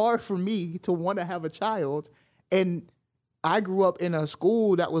 It's hard for me to want to have a child, and I grew up in a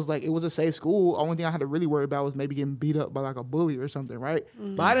school that was like, it was a safe school. Only thing I had to really worry about was maybe getting beat up by like a bully or something, right?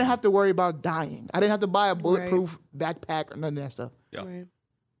 Mm-hmm. But I didn't have to worry about dying. I didn't have to buy a bulletproof backpack or none of that stuff. Yeah. Right.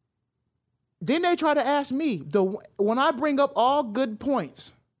 Then they try to ask me, when I bring up all good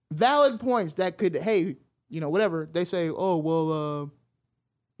points, valid points that could, hey, whatever, they say, oh, well,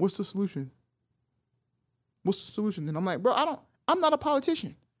 what's the solution? What's the solution? And I'm like, bro, I'm not a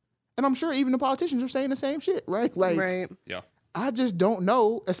politician. And I'm sure even the politicians are saying the same shit, right? Like, Right. Yeah. I just don't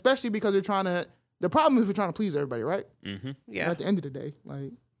know, especially because the problem is we're trying to please everybody, right? Mm-hmm. Yeah. At the end of the day,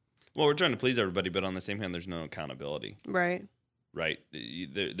 like, Well, we're trying to please everybody, but on the same hand, there's no accountability. Right. Right.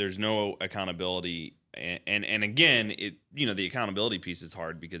 There's no accountability. And again, the accountability piece is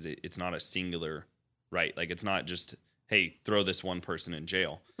hard because it's not a singular, right? Like it's not just, hey, throw this one person in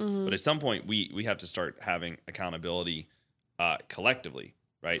jail. Mm-hmm. But at some point we have to start having accountability collectively,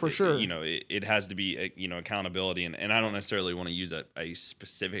 right? For sure. It has to be, accountability. And I don't necessarily want to use a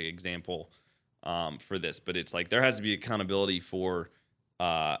specific example for this, but it's like there has to be accountability for,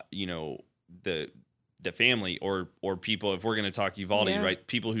 the family or people, if we're going to talk Uvalde, Yeah. right?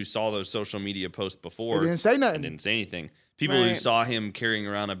 People who saw those social media posts they before didn't say and nothing. didn't say anything. People who Right. saw him carrying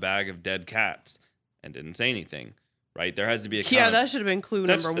around a bag of dead cats and didn't say anything, right? There has to be Yeah, that should have been clue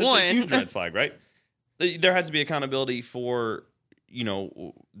number that's one. a huge red flag, right? There has to be accountability for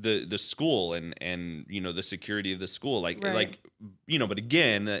the school and the security of the school, Right. But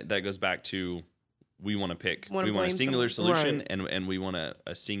again, that goes back to we want to pick, Wanna we want a blame singular someone. solution, and we want a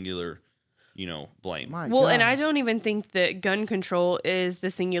singular blame. My Well, and I gosh. don't even think that gun control is the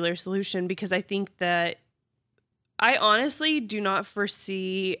singular solution because I think that I honestly do not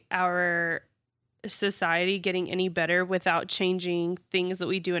foresee our society getting any better without changing things that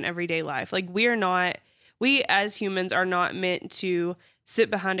we do in everyday life. Like we as humans are not meant to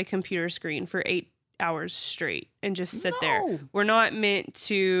sit behind a computer screen for 8 hours straight and just sit there. No. We're not meant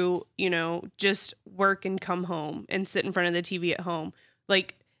to, just work and come home and sit in front of the TV at home.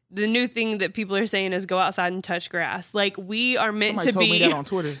 Like the new thing that people are saying is go outside and touch grass. Like we are meant Somebody told to me be that on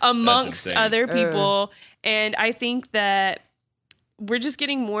Twitter. amongst insane. other people. And I think that we're just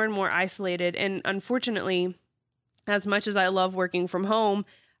getting more and more isolated. And unfortunately, as much as I love working from home,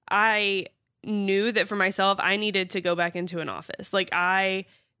 I knew that for myself, I needed to go back into an office. Like I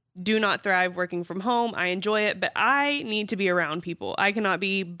do not thrive working from home. I enjoy it, but I need to be around people. I cannot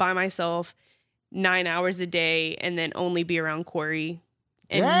be by myself 9 hours a day and then only be around Corey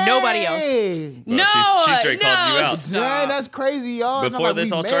and nobody else. Dang. Well, No, she straight called you no, out. stop. Dang, that's crazy, y'all. It's not Before like this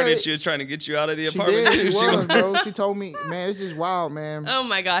we all married. started, she was trying to get you out of the She apartment. did. She She was, bro. She told me, man, it's just wild, man. Oh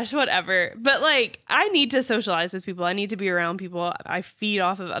my gosh, whatever. But like, I need to socialize with people. I need to be around people. I feed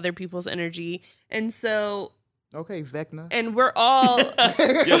off of other people's energy. And so, Okay, Vecna. and we're all,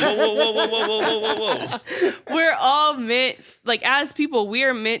 Yeah, whoa. we're all meant, like, as people, we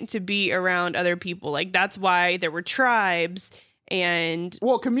are meant to be around other people. Like, that's why there were tribes and,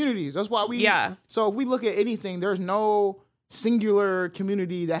 Well, communities. That's why we. Yeah. So if we look at anything, there's no singular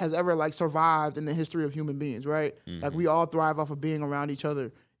community that has ever like survived in the history of human beings, right? Like we all thrive off of being around each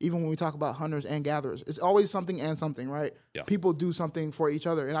other. Even when we talk about hunters and gatherers, it's always something and something, right? Yeah. People do something for each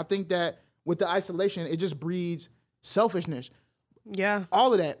other, and I think that with the isolation, it just breeds selfishness. yeah.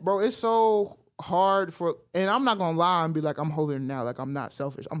 All of that, bro. It's so hard for, and I'm not gonna lie and be like I'm holier than now. Like I'm not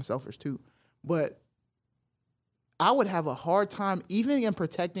selfish. I'm selfish too, but I would have a hard time even in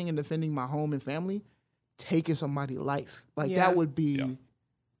protecting and defending my home and family, taking somebody's life. Like Yeah. that would be, Yeah.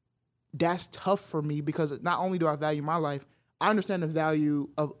 that's tough for me because not only do I value my life, I understand the value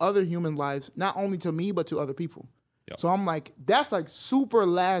of other human lives, not only to me, but to other people. Yeah. So I'm like, that's like super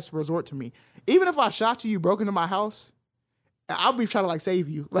last resort to me. Even if I shot you, broke into my house, I'll be trying to like save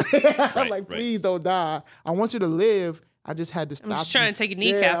you. Like, I'm like, right. please don't die. I want you to live. I just had to stop. I'm just trying to take a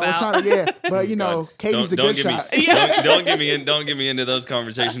you. kneecap I was out. trying to, but you know, Katie's the good get shot. Me, don't get me into those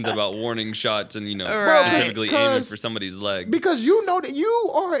conversations about warning shots and Right. specifically aiming Because- for somebody's leg. Because you know that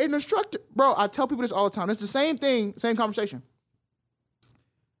you are an instructor. Bro, I tell people this all the time. It's the same thing, same conversation.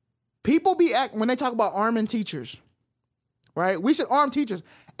 People when they talk about arming teachers, right? We should arm teachers.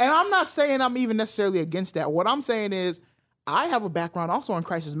 And I'm not saying I'm even necessarily against that. What I'm saying is I have a background also in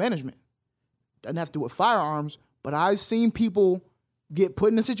crisis management. Doesn't have to do with firearms, but I've seen people get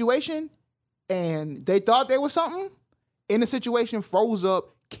put in a situation and they thought they was something, in a situation, froze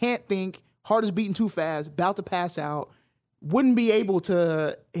up, can't think, heart is beating too fast, about to pass out, wouldn't be able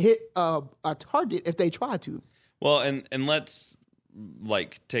to hit a target if they tried to. Well, and let's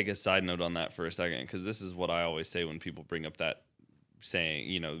like take a side note on that for a second, because this is what I always say when people bring up that saying,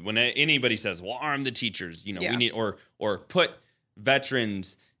 you know, when anybody says, well, arm the teachers, you know, we need, or put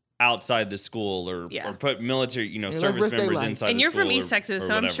veterans outside the school, or put military, you know, service members inside the school. And you're from East Texas,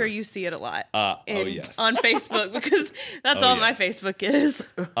 so I'm sure you see it a lot oh, yes. on Facebook, because that's all my Facebook is.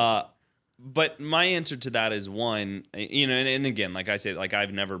 But my answer to that is one, you know, and again, like I say, like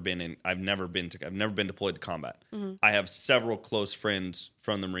I've never been deployed to combat. Mm-hmm. I have several close friends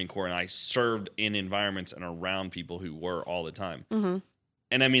from the Marine Corps, and I served in environments and around people who were all the time. Mm-hmm.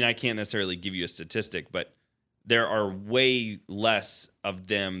 And I mean, I can't necessarily give you a statistic, but there are way less of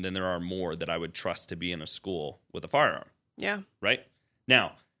them than there are more that I would trust to be in a school with a firearm. Yeah. Right?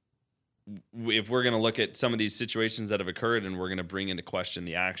 Now, if we're going to look at some of these situations that have occurred and we're going to bring into question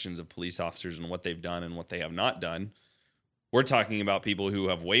the actions of police officers and what they've done and what they have not done, we're talking about people who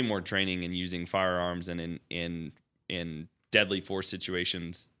have way more training in using firearms and in deadly force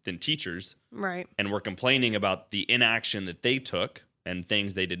situations than teachers. Right. And we're complaining about the inaction that they took and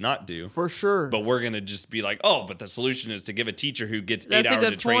things they did not do. For sure. But we're going to just be like, oh, but the solution is to give a teacher who gets 8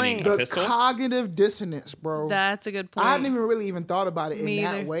 hours of training a pistol. The cognitive dissonance, bro. That's a good point. I hadn't even thought about it in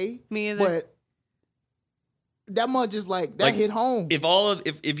that way. Me either. But that much is like, that hit home.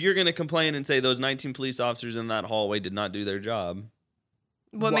 If you're going to complain and say those 19 police officers in that hallway did not do their job,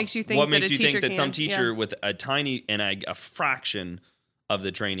 what makes you think that some teacher with a tiny and a fraction of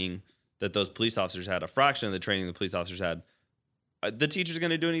the training that those police officers had, a fraction of the training the police officers had, the teacher's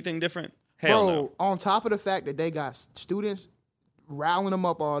going to do anything different? Hell no. On top of the fact that they got students riling them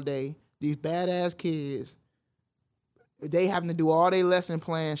up all day, these badass kids, they having to do all their lesson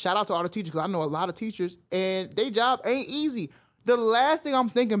plans. Shout out to all the teachers, because I know a lot of teachers, and their job ain't easy. The last thing I'm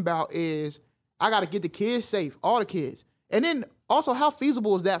thinking about is I got to get the kids safe, all the kids. And then also, how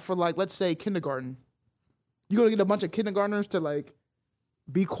feasible is that for, like, let's say kindergarten? You're going to get a bunch of kindergartners to, like,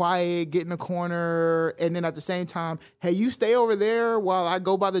 be quiet, get in a corner, and then at the same time, hey, you stay over there while I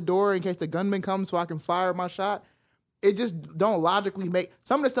go by the door in case the gunman comes so I can fire my shot. It just don't logically make...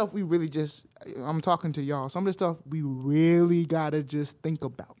 Some of the stuff we really just... I'm talking to y'all. Some of the stuff we really got to just think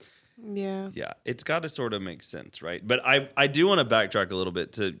about. Yeah. Yeah, it's got to sort of make sense, right? But I do want to backtrack a little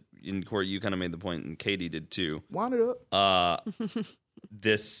bit to... In Corey, you kind of made the point, and Katie did too. Wind it up.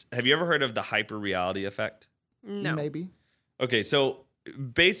 Have you ever heard of the hyper reality effect? No. Maybe. Okay, so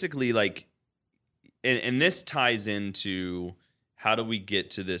basically, like, and this ties into how do we get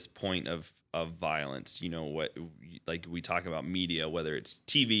to this point of violence? You know, what, like we talk about media, whether it's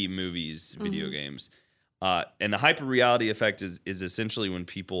TV, movies, video games, and the hyper reality effect is essentially when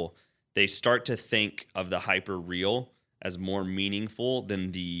people, they start to think of the hyper real as more meaningful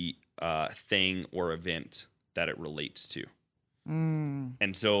than the thing or event that it relates to.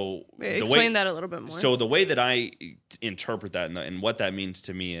 And so explain that a little bit more. So the way that I interpret that and what that means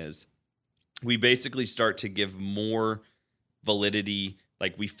to me is we basically start to give more validity.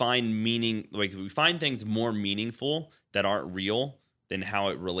 Like we find meaning, like we find things more meaningful that aren't real than how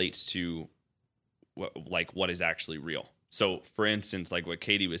it relates to what is actually real. So for instance, like what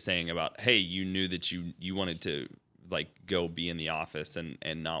Katie was saying about, hey, you knew that you wanted to like go be in the office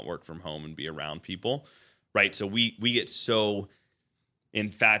and not work from home and be around people. Right. So we get so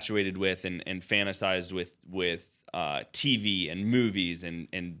infatuated with and fantasized with TV and movies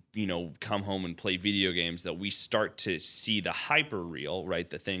and, you know, come home and play video games that we start to see the hyper real, right?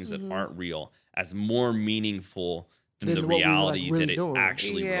 The things that aren't real as more meaningful than the reality that it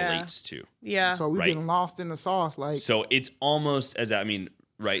actually relates to. Yeah. So we're getting lost in the sauce. Like, so it's almost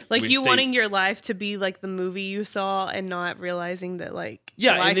right. Like you wanting your life to be like the movie you saw and not realizing that like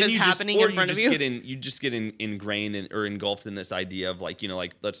life is happening in front of you. You just get ingrained or engulfed in this idea of like, you know,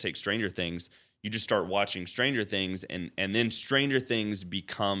 like let's take Stranger Things. You just start watching Stranger Things and then Stranger Things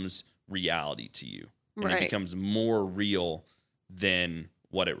becomes reality to you. And it becomes more real than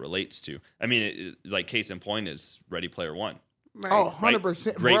what it relates to. I mean, like case in point is Ready Player One. Right. Oh,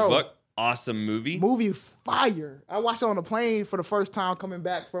 100%. Great bro. book. Awesome movie. Movie fire. I watched it on the plane for the first time coming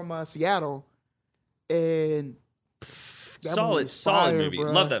back from Seattle. And solid movie.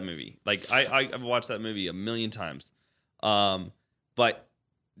 Bro. Love that movie. Like I've watched that movie a million times. But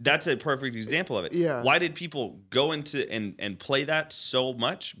that's a perfect example of it. Yeah. Why did people go into and play that so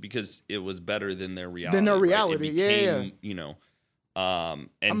much? Because it was better than their reality. Right? It became, you know. And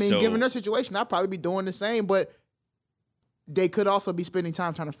I mean, given their situation, I'd probably be doing the same, but they could also be spending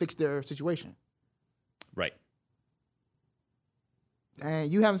time trying to fix their situation. Right. Dang,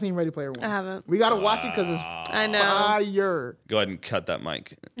 you haven't seen Ready Player One. I haven't. We gotta watch it because it's I know. fire. Go ahead and cut that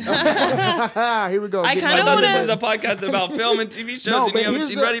mic. Here we go. I Getting kinda that I thought this wanna- was a podcast about film and TV shows, No, and but you haven't here's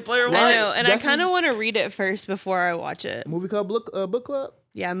seen the- Ready Player One. I know, and I That's kind of just- want to read it first before I watch it. Movie Club book club.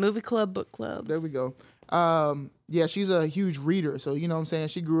 Yeah, movie club, book club. There we go. Yeah, she's a huge reader, so you know what I'm saying.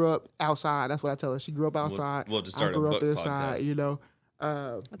 She grew up outside. That's what I tell her. She grew up outside. we'll just start I a grew up book inside. podcast. You know.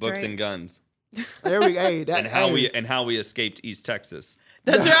 That's Books right. and guns, There we go. Hey, that, and how we escaped East Texas.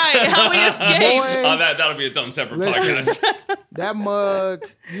 That's right. How we escaped. Boy, Oh, that'll be its own separate Listen. podcast. that mug.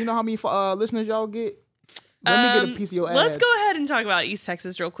 You know how many listeners y'all get? Let me get a piece of your ads. Let's go ahead and talk about East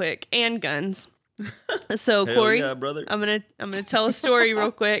Texas real quick and guns. So Hell Corey, yeah, brother. I'm gonna tell a story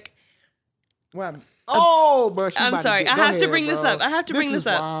real quick. What happened? Oh, bro. she I'm about to sorry. get- I go have to ahead, bring this bro. up. I have to bring this is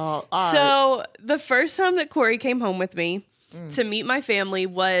up. wild. All right. So the first time that Corey came home with me to meet my family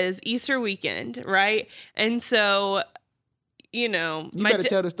was Easter weekend, right? And so, you know, You better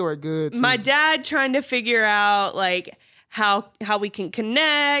tell the story good. Too. my dad trying to figure out like how we can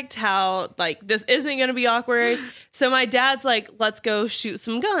connect, how like this isn't going to be awkward. So my dad's like, let's go shoot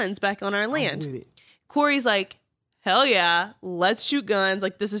some guns back on our I'm land. with it. Corey's like, hell yeah, let's shoot guns.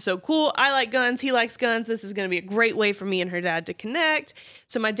 Like, this is so cool. I like guns. He likes guns. This is going to be a great way for me and her dad to connect.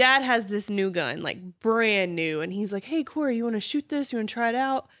 So my dad has this new gun, like brand new. And he's like, hey, Corey, you want to shoot this? You want to try it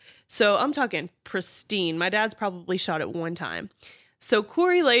out? So I'm talking pristine. My dad's probably shot it one time. So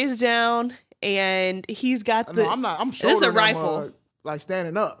Corey lays down and he's got the... No, I'm not. I'm This is a shouldering that rifle. mug, like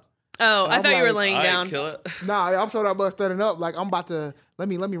standing up. Oh, I I'm thought you were like, laying All right, down. kill it. Nah, I'm showing that standing up. Like I'm about to. Let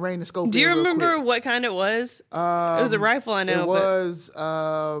me rain the scope. Do you in real remember quick. what kind it was? It was a Um, rifle, I know. It was.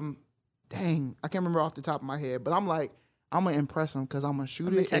 Dang, I can't remember off the top of my head. But I'm like, I'm gonna impress him because I'm gonna shoot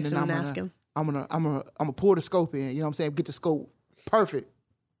I'm gonna it and text then him I'm and ask gonna, him. I'm gonna pull the scope in. You know what I'm saying? Get the scope perfect.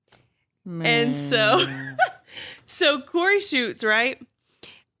 And so- So Corey shoots, right?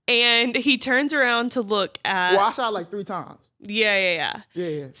 And he turns around to look at... well, I shot like 3 times. Yeah.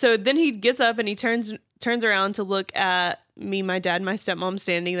 Yeah. So then he gets up and he turns around to look at me, my dad, my stepmom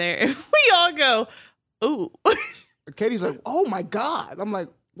standing there. And we all go, ooh. Katie's like, oh my God. I'm like,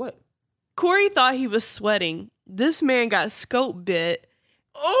 what? Corey thought he was sweating. This man got scope bit.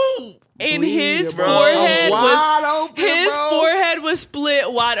 Oh, and his Bleeding, bro. forehead was wide open, his bro. forehead was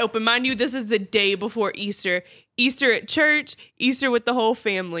split wide open. Mind you, this is the day before Easter. Easter at church, Easter with the whole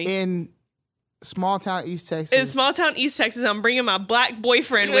family. In small town East Texas. In small town East Texas, I'm bringing my black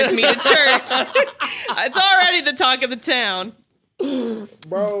boyfriend with me to church. It's already the talk of the town.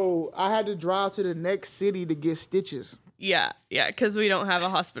 Bro, I had to drive to the next city to get stitches. Yeah, because we don't have a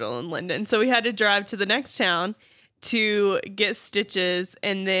hospital in Linden. So we had to drive to the next town to get stitches.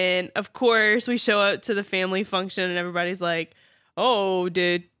 And then, of course, we show up to the family function and everybody's like, oh,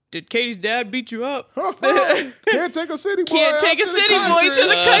 did Katie's dad beat you up? Can't take a city boy. Can't take a out to the city boy to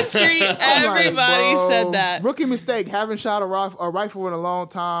the country. I'm like, Everybody bro, said that. Rookie mistake. Haven't shot a rifle in a long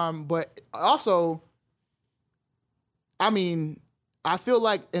time. But also, I mean, I feel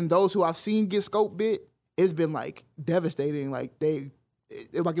like in those who I've seen get scope bit, it's been like devastating. Like it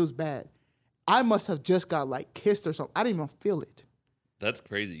was bad. I must have just got like kissed or something. I didn't even feel it. That's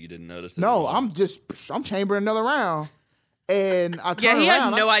crazy. You didn't notice it. No, at all. I'm chambering another round. And I turn Yeah, he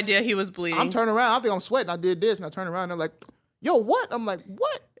around. had no idea he was bleeding. I'm turning around. I think I'm sweating. I did this and I turned around and they're like, yo, what? I'm like,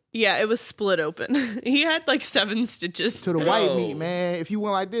 what? Yeah, it was split open. He had like 7 stitches. To the white meat, man. If you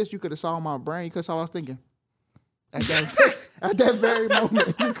went like this, you could have saw my brain. You could have saw what I was thinking. At that very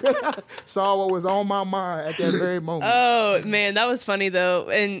moment. You could have saw what was on my mind at that very moment. Oh man, that was funny though.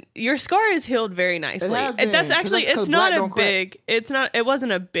 And your scar is healed very nicely. has And been, that's 'cause actually that's 'cause it's not black a don't crack. big it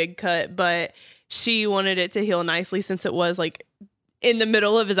wasn't a big cut, but she wanted it to heal nicely since it was like in the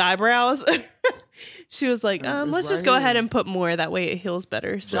middle of his eyebrows. She was like, It's let's just right go here. ahead and put more, that way it heals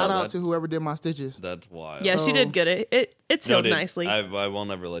better. So Shout out that's- to whoever did my stitches. That's wild. yeah, she So- did good. It's healed Noted. nicely. I will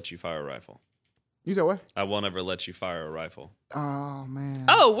never let you fire a rifle. You said what? I will never let you fire a rifle. Oh, man.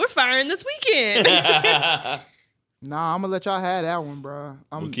 Oh, we're firing this weekend. Nah, I'm going to let y'all have that one, bro.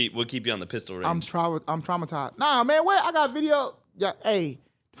 we'll keep you on the pistol range. I'm traumatized. Nah, man, wait, I got video. Yeah, hey,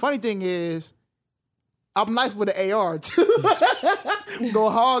 funny thing is, I'm nice with the AR too. Go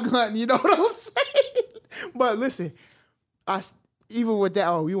hog hunting, you know what I'm saying? But listen, even with that,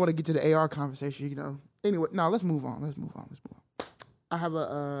 we want to get to the AR conversation, you know. Anyway, no, let's move on. I have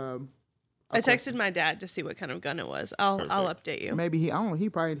I texted my dad to see what kind of gun it was. I'll update you. maybe I don't know. He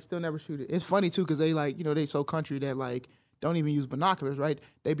probably still never shoot it. It's funny too because they like, you know, they so country that like don't even use binoculars, right?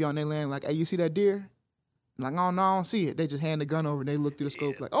 They be on their land like, hey, you see that deer? I'm like, oh no, I don't see it. They just hand the gun over and they look through the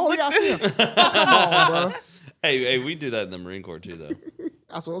scope like, oh yeah, I see him. Come on, bro. Hey, we do that in the Marine Corps too, though.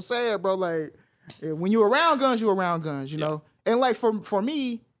 That's what I'm saying, bro. Like when you around guns, you know. And like for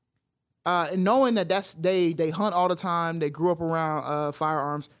me, and knowing that they hunt all the time, they grew up around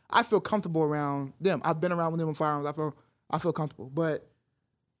firearms. I feel comfortable around them. I've been around with them with firearms. I feel comfortable. But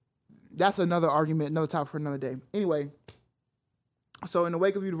that's another argument, another topic for another day. Anyway, so in the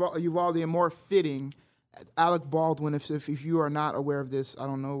wake of Uvalde, and more fitting, Alec Baldwin, if you are not aware of this, I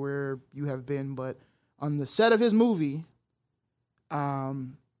don't know where you have been, but on the set of his movie,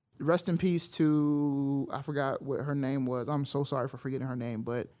 rest in peace to, I forgot what her name was. I'm so sorry for forgetting her name,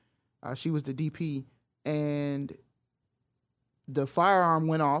 but she was the DP, and the firearm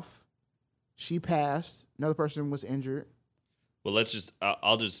went off. She passed. Another person was injured. Well,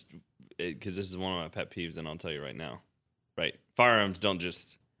 I'll just, because this is one of my pet peeves, and I'll tell you right now, right? Firearms don't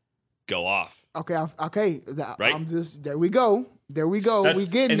just go off. Okay. Right? I'm just, there we go. We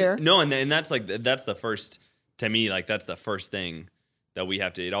getting there. No, and that's the first, to me, like that's the first thing that we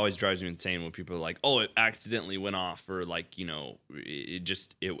have to, it always drives me insane when people are like, oh, it accidentally went off, or like,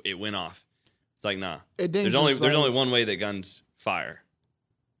 it went off. It's like, nah. There's only one way that guns fire,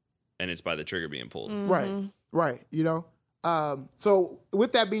 and it's by the trigger being pulled. Right. So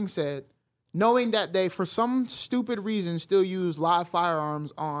with that being said, knowing that they, for some stupid reason, still use live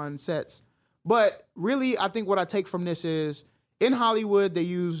firearms on sets, but really, I think what I take from this is, in Hollywood, they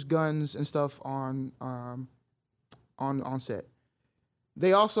use guns and stuff on set.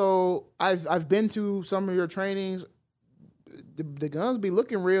 They also, I've been to some of your trainings. The guns be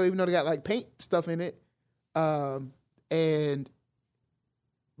looking real, even though they got like paint stuff in it. And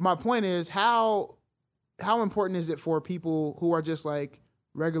my point is, how important is it for people who are just like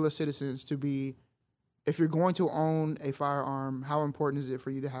regular citizens to be, if you're going to own a firearm, how important is it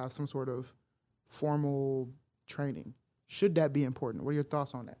for you to have some sort of formal training? Should that be important? What are your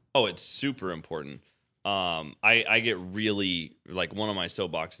thoughts on that? Oh, it's super important. I get really, like, one of my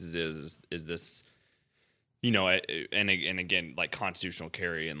soapboxes is this, and again, like constitutional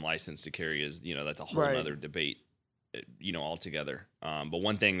carry and license to carry is, that's a whole other debate, altogether. But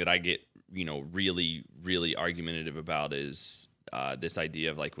one thing that I get, really, really argumentative about is this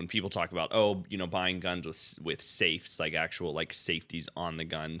idea of like when people talk about, buying guns with safes, like actual like safeties on the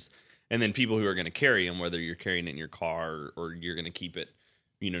guns. And then people who are going to carry them, whether you're carrying it in your car or you're going to keep it,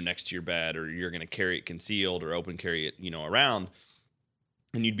 next to your bed, or you're going to carry it concealed or open carry it, around.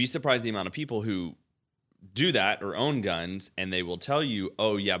 And you'd be surprised the amount of people who do that or own guns, and they will tell you,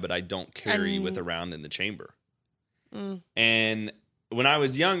 oh yeah, but I don't carry with a round in the chamber. And when I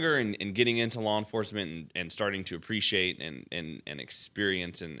was younger and getting into law enforcement and starting to appreciate and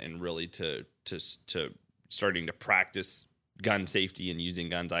experience and really to starting to practice gun safety and using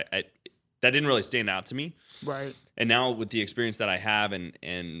guns, I that didn't really stand out to me. Right. And now with the experience that I have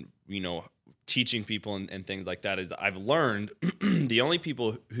and teaching people and things like that, is I've learned the only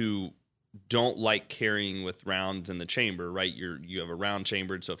people who don't like carrying with rounds in the chamber, right? You have a round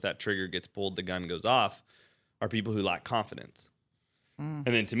chambered, so if that trigger gets pulled, the gun goes off, are people who lack confidence. And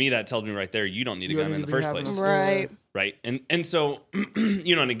then to me, that tells me right there, you don't need a gun in the first place. Right. Right. And so,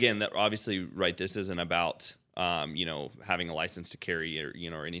 and again, that obviously, right, this isn't about having a license to carry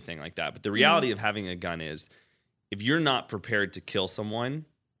or anything like that. But the reality of having a gun is, if you're not prepared to kill someone,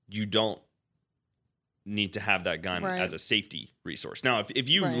 you don't need to have that gun as a safety resource. Now, if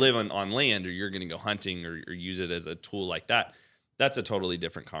you live on land, or you're going to go hunting or use it as a tool like that, that's a totally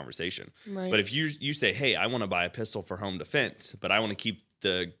different conversation. But if you say, hey, I want to buy a pistol for home defense, but I want to keep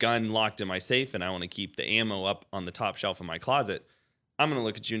the gun locked in my safe and I want to keep the ammo up on the top shelf in my closet, I'm going to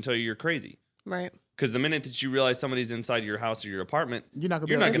look at you and tell you you're crazy. Right. Because the minute that you realize somebody's inside your house or your apartment, you're not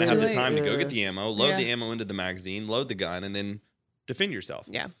going to have the time to go get the ammo, load the ammo into the magazine, load the gun, and then defend yourself.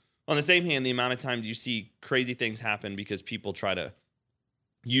 Yeah. On the same hand, the amount of times you see crazy things happen because people try to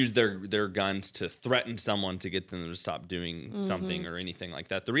use their guns to threaten someone to get them to stop doing something or anything like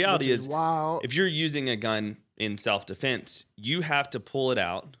that. The reality is if you're using a gun in self-defense, you have to pull it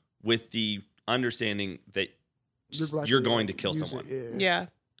out with the understanding that you're going to kill someone. Yeah.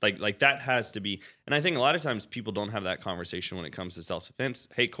 Like that has to be, and I think a lot of times people don't have that conversation when it comes to self-defense.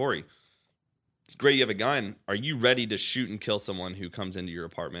 Hey, Corey, it's great you have a gun. Are you ready to shoot and kill someone who comes into your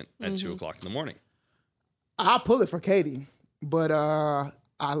apartment at 2 o'clock in the morning? I'll pull it for Katie, but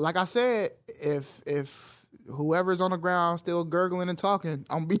like I said, if whoever's on the ground still gurgling and talking,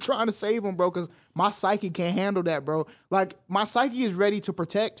 I'm gonna be trying to save them, bro, because my psyche can't handle that, bro. Like, my psyche is ready to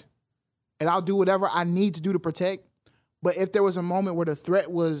protect, and I'll do whatever I need to do to protect. But if there was a moment where the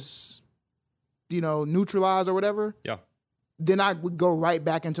threat was, neutralized or whatever, then I would go right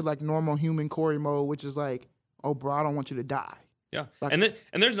back into like normal human Corey mode, which is like, oh, bro, I don't want you to die. Yeah, like,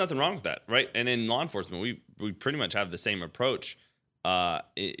 and there's nothing wrong with that, right? And in law enforcement, we pretty much have the same approach.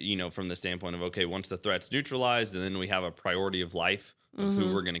 from the standpoint of, okay, once the threat's neutralized, and then we have a priority of life of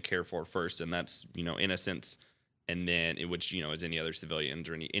who we're going to care for first, and that's, innocence. And then which, as any other civilians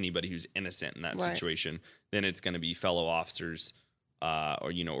or anybody who's innocent in that situation, then it's going to be fellow officers,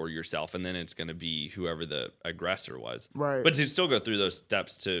 or yourself. And then it's going to be whoever the aggressor was. Right. But to still go through those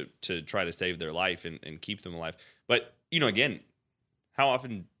steps to try to save their life and keep them alive. But, again, how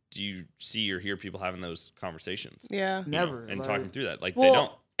often do you see or hear people having those conversations? Yeah. Never. And talking through that. They Well,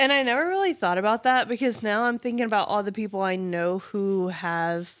 don't. And I never really thought about that, because now I'm thinking about all the people I know who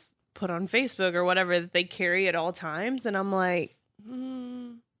have put on Facebook or whatever that they carry at all times. And I'm like,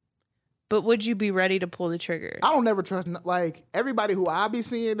 but would you be ready to pull the trigger? I don't never trust, everybody who I be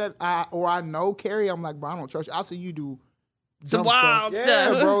seeing that I know carry, I'm like, bro, I don't trust you. I see you do Some dumb wild stuff.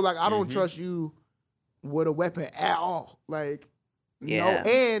 stuff. Yeah, bro, I don't trust you with a weapon at all. Yeah. No,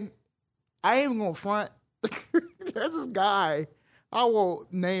 and I ain't even gonna front. There's this guy, I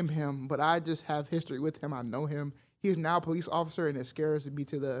won't name him, but I just have history with him. I know him. He's now a police officer, and it scares me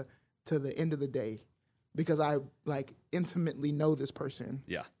to the end of the day, because I intimately know this person.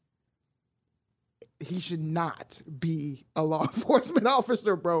 Yeah. He should not be a law enforcement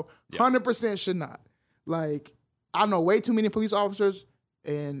officer, bro. 100% should not. I know way too many police officers,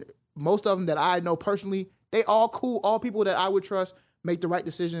 and most of them that I know personally, they all cool, all people that I would trust, make the right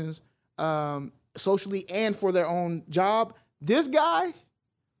decisions socially and for their own job. This guy,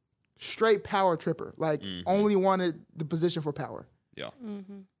 straight power tripper. Only wanted the position for power. Yeah.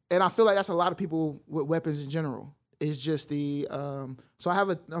 Mm-hmm. And I feel like that's a lot of people with weapons in general. It's just the so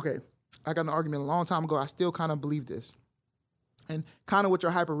I got an argument a long time ago. I still kind of believe this. And kind of with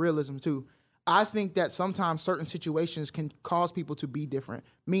your hyper-realism too. I think that sometimes certain situations can cause people to be different.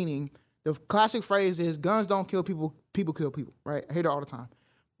 Meaning, the classic phrase is, guns don't kill people, people kill people, right? I hear it all the time.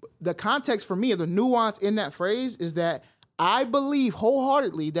 The context for me, or the nuance in that phrase, is that I believe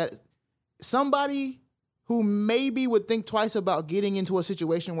wholeheartedly that somebody who maybe would think twice about getting into a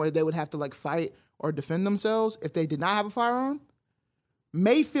situation where they would have to fight or defend themselves if they did not have a firearm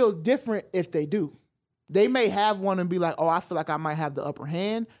may feel different if they do. They may have one and be like, oh, I feel like I might have the upper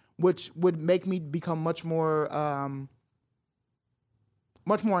hand, which would make me become much more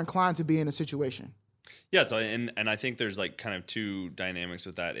inclined to be in a situation. Yeah, so and I think there's kind of two dynamics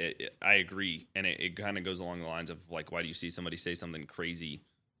with that. I agree, and it kind of goes along the lines of why do you see somebody say something crazy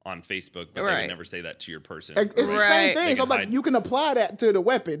on Facebook, but they would never say that to your person? It's the same thing. So you can apply that to the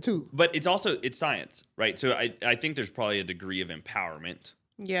weapon too. But it's science, right? So I think there's probably a degree of empowerment.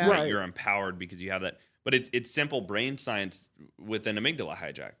 Yeah. Right. You're empowered because you have that. But it's simple brain science with an amygdala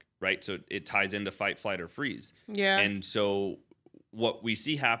hijack, right? So it ties into fight, flight, or freeze. Yeah. And so what we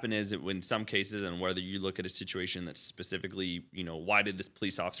see happen is that in some cases, and whether you look at a situation that's specifically, why did this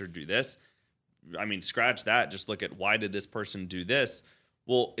police officer do this? I mean, scratch that. Just look at why did this person do this?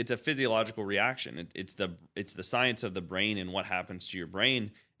 Well, it's a physiological reaction. It's the science of the brain and what happens to your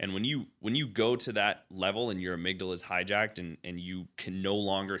brain. And when you go to that level and your amygdala is hijacked and you can no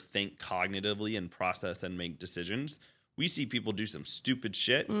longer think cognitively and process and make decisions, we see people do some stupid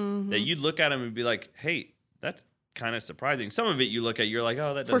shit that you'd look at them and be like, hey, that's kind of surprising. Some of it you look at, you're like,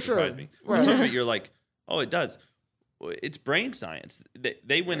 oh, that doesn't surprise me. Right. Some of it you're like, oh, it does. It's brain science.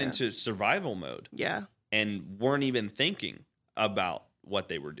 They went into survival mode. Yeah. And weren't even thinking about what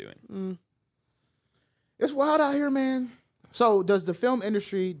they were doing. It's wild out here, man. So do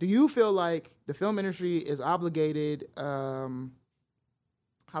you feel like the film industry is obligated, how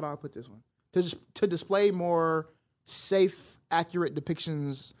do I put this one? To display more safe, accurate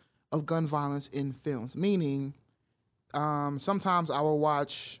depictions of gun violence in films? Meaning, sometimes I will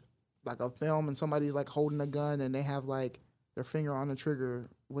watch a film and somebody's holding a gun and they have their finger on the trigger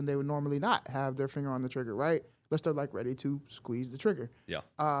when they would normally not have their finger on the trigger, right? Unless they're ready to squeeze the trigger. Yeah.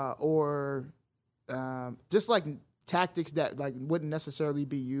 Or just tactics that wouldn't necessarily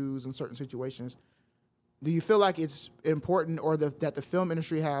be used in certain situations. Do you feel like it's important or that the film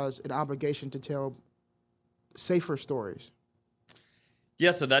industry has an obligation to tell safer stories?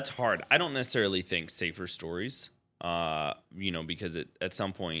 Yeah, so that's hard. I don't necessarily think safer stories, because at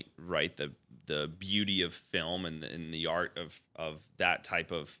some point, right, the beauty of film and the art of that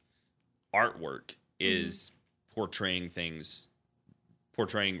type of artwork is portraying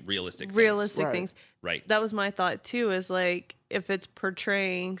realistic things. Right. That was my thought too, is if it's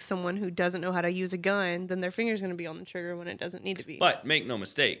portraying someone who doesn't know how to use a gun, then their finger's going to be on the trigger when it doesn't need to be. But make no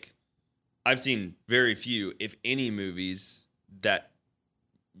mistake, I've seen very few, if any, movies that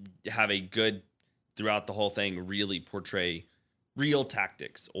have a good, throughout the whole thing, really portray real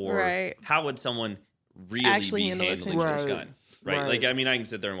tactics or how would someone really actually be handle handling this gun. Right. Right. I can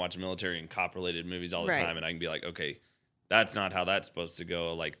sit there and watch military and cop related movies all the time and I can be like, okay, that's not how that's supposed to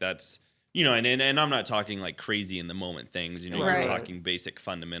go. Like that's, you know, and I'm not talking like crazy in the moment things, you know, Right. you're talking basic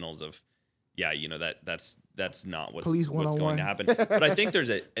fundamentals of, yeah, you know, that's not what's Police going 101. to happen. But I think there's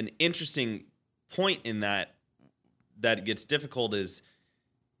an interesting point in that it gets difficult is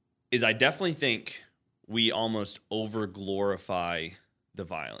I definitely think we almost over glorify the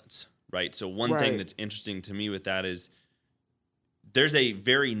violence, right? So one thing Right. that's interesting to me with that is there's a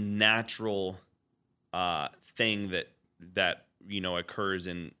very natural thing that you know occurs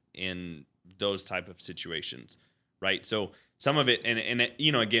in those type of situations, right? So some of it, and it,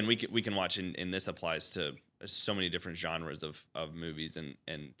 you know, again, we can watch, and this applies to so many different genres of movies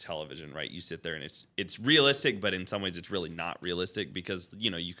and television, right? You sit there and it's realistic, but in some ways it's really not realistic because,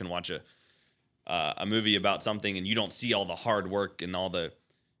 you know, you can watch a movie about something and you don't see all the hard work and all the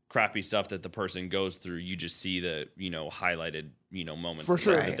crappy stuff that the person goes through. You just see the, you know, highlighted, you know, moments For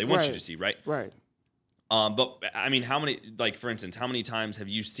sure. that they want you Right. to see, right? Right. But I mean, how many, like for instance, how many times have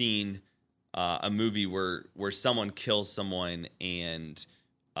you seen a movie where someone kills someone and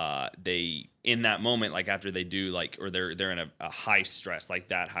they in that moment, like after they do like, or they're in a high stress, like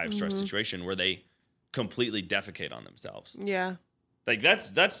that high stress situation where they completely defecate on themselves. Yeah. Like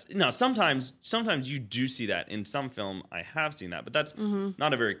that's no, sometimes you do see that in some film. I have seen that, but that's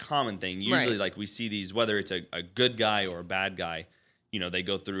not a very common thing. Usually Right. like we see these, whether it's a good guy or a bad guy, you know, they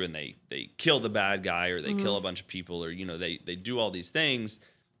go through and they kill the bad guy or they kill a bunch of people, or, you know, they do all these things.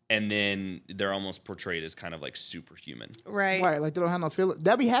 And then they're almost portrayed as kind of like superhuman. Right. Right. Like they don't have no feelings.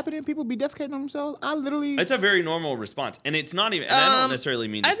 That be happening? People be defecating on themselves? I literally. It's a very normal response, and it's not even. And I don't necessarily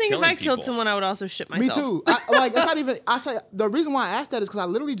mean. I Just think if killing I killed people. someone, I would also shit Me myself. too. Like it's not even. I say the reason why I asked that is because I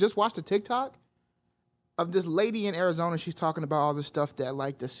literally just watched a TikTok of this lady in Arizona. She's talking about all the stuff that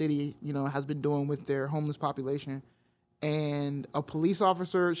like the city, you know, has been doing with their homeless population. And a police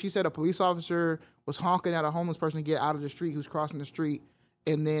officer, she said a police officer was honking at a homeless person to get out of the street who's crossing the street.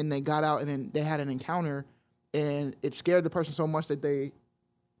 And then they got out and then they had an encounter and it scared the person so much that they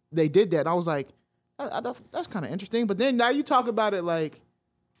did that. And I was like, that's kind of interesting. But then now you talk about it like,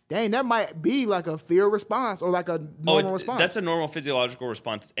 dang, that might be like a fear response or like a normal response. That's a normal physiological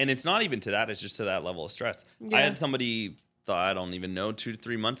response, and it's not even to that. It's just to that level of stress. Yeah. I had somebody, I don't even know, 2 to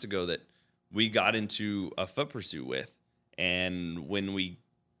 3 months ago that we got into a foot pursuit with, and when we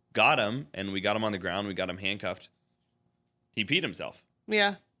got him and we got him on the ground, we got him handcuffed. He peed himself.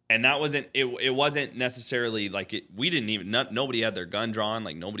 Yeah. And that wasn't it wasn't necessarily like it. We didn't even nobody had their gun drawn.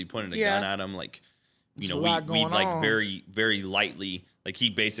 Like nobody pointed a Yeah. gun at him. Like, you There's know, a lot we going like on. very very lightly. Like he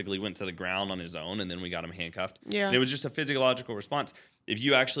basically went to the ground on his own, and then we got him handcuffed. Yeah. And it was just a physiological response. If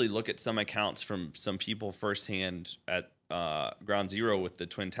you actually look at some accounts from some people firsthand at Ground Zero with the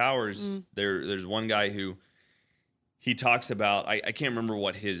Twin Towers, there's one guy who he talks about. I can't remember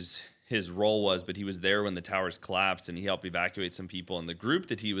what his role was, but he was there when the towers collapsed and he helped evacuate some people. And the group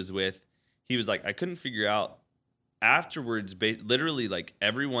that he was with, he was like, I couldn't figure out afterwards, literally like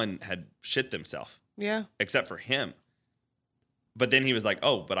everyone had shit themselves Yeah. except for him. But then he was like,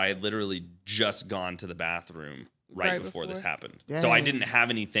 oh, but I had literally just gone to the bathroom right before this happened. So I Dang. didn't have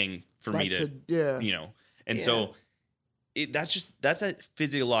anything for me Like to, yeah. you know, and Yeah. so that's a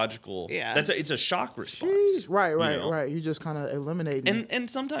physiological, Yeah. it's a shock response. Jeez. Right, you know? right. You just kind of eliminating. And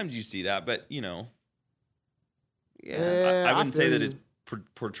sometimes you see that, but you know, Yeah. I wouldn't say feel that you. it's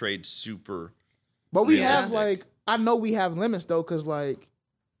portrayed super. But we have realistic. like, I know we have limits though, because like,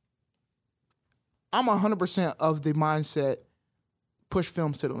 I'm 100% of the mindset push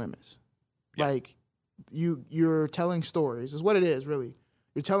films to the limits. Yeah. Like, you're telling stories is what it is really.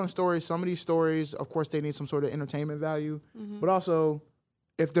 You're telling stories. Some of these stories, of course, they need some sort of entertainment value, but also,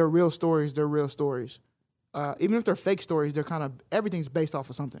 if they're real stories, they're real stories. Even if they're fake stories, they're kind of everything's based off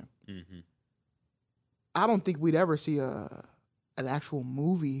of something. Mm-hmm. I don't think we'd ever see an actual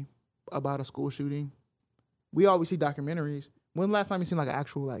movie about a school shooting. We always see documentaries. When's the last time you seen like an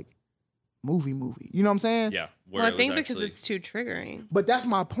actual like movie? You know what I'm saying? Yeah. Well, I it was think because actually- it's too triggering. But that's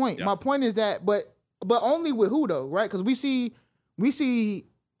my point. Yeah. My point is that, but only with who though, right? Because we see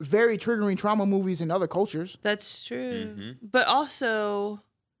very triggering trauma movies in other cultures. That's true. Mhm. But also,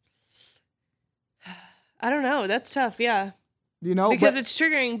 I don't know. That's tough. Yeah. You know, Because but it's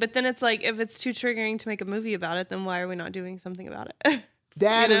triggering, but then it's like, if it's too triggering to make a movie about it, then why are we not doing something about it?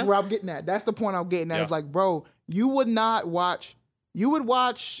 that you is know? where I'm getting at. That's the point I'm getting at. Yeah. It's like, bro, you would watch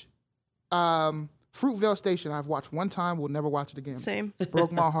Fruitvale Station. I've watched one time, will never watch it again. Same.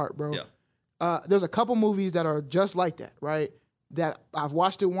 Broke my heart, bro. Yeah. There's a couple movies that are just like that, right? That I've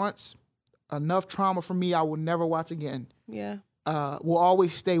watched it once, enough trauma for me, I will never watch again. Yeah. Will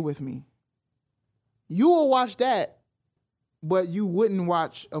always stay with me. You will watch that, but you wouldn't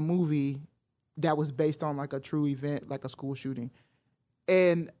watch a movie that was based on like a true event, like a school shooting.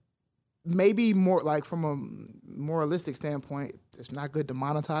 And maybe more like from a moralistic standpoint, it's not good to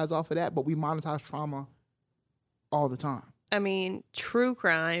monetize off of that, but we monetize trauma all the time. I mean, true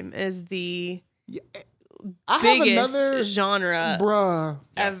crime is the I have biggest another genre bruh.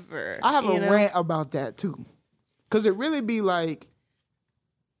 ever. I have you a know? rant about that too. Cause it really be like,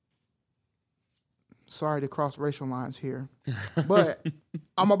 sorry to cross racial lines here, but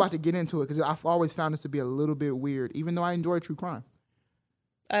I'm about to get into it because I've always found this to be a little bit weird, even though I enjoy true crime.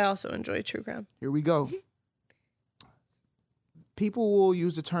 I also enjoy true crime. Here we go. People will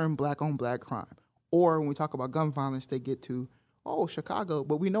use the term black on black crime. Or when we talk about gun violence, they get to, oh, Chicago.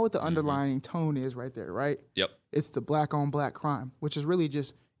 But we know what the underlying tone is right there, right? Yep. It's the black on black crime, which is really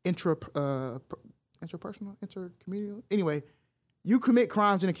just interpersonal, intercommunal. Anyway, you commit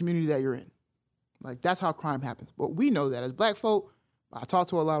crimes in the community that you're in. Like, that's how crime happens. But we know that as black folk. I talk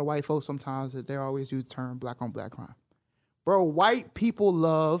to a lot of white folks sometimes that they always use the term black on black crime. Bro, white people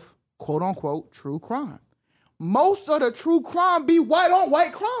love, quote unquote, true crime. Most of the true crime be white on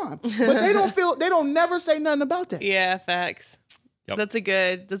white crime. But they don't never say nothing about that. Yeah, facts. Yep. That's a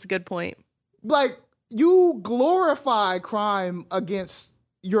good point. Like, you glorify crime against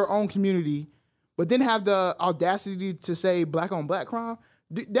your own community, but then have the audacity to say black on black crime.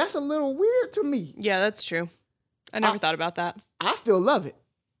 That's a little weird to me. Yeah, that's true. I never thought about that. I still love it.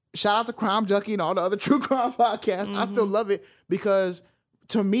 Shout out to Crime Junkie and all the other true crime podcasts. I still love it because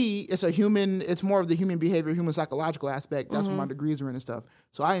to me, it's more of the human behavior, human psychological aspect. That's what my degrees are in and stuff.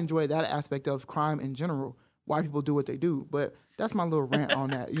 So I enjoy that aspect of crime in general, why people do what they do. But that's my little rant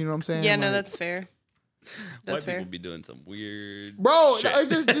on that. You know what I'm saying? Yeah, no, Like, that's fair. That's White fair. people be doing some weird bro,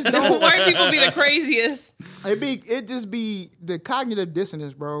 shit. it just don't. White people be the craziest. It just be the cognitive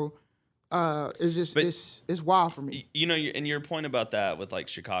dissonance, bro. It's just But- it's wild for me. You know, and your point about that with like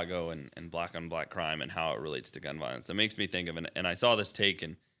Chicago and black on black crime and how it relates to gun violence, that makes me think of and I saw this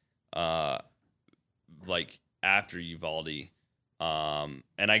taken like after Uvalde, and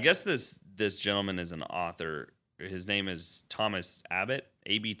I guess this gentleman is an author. His name is Thomas Abbott,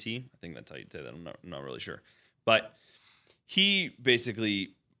 ABT. I think that's how you'd say that. I'm not really sure, but he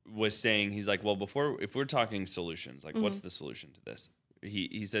basically was saying, he's like, well, if we're talking solutions, like what's the solution to this?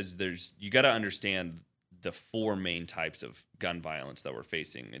 He says you got to understand the four main types of gun violence that we're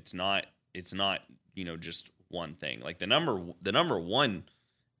facing. It's not just one thing. Like the number one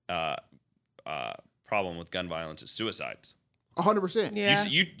problem with gun violence is suicides. 100%. Yeah,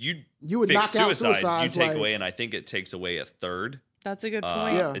 You would fix knock out suicides, suicides. you take like, away, and I think it takes away a third. that's a good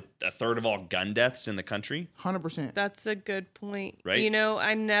point. Yeah. A third of all gun deaths in the country. 100%. That's a good point. Right? You know,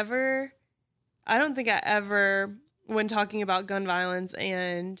 I don't think I ever, when talking about gun violence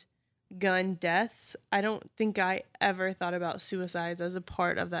and gun deaths, I don't think I ever thought about suicides as a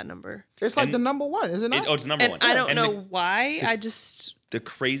part of that number. It's like And- the number one, is it not? It's number And one. I don't And know why. The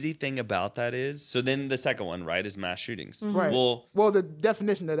crazy thing about that is, so then the second one, right, is mass shootings. Right. Well, The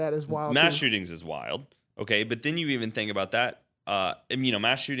definition of that is wild. mass too. shootings is wild. Okay, but then you even think about that. And,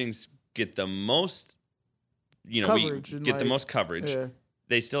 mass shootings get the most, Coverage we and, get the like, most coverage. Yeah.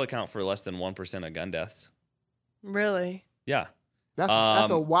 They still account for less than 1% of gun deaths. really. Yeah. That's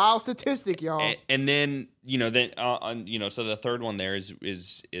a wild statistic, y'all. And then, so the third one there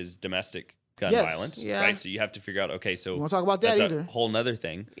is domestic gun Yes. violence, Yeah. right? So you have to figure out, okay, so We won't talk about that that's either. a whole nother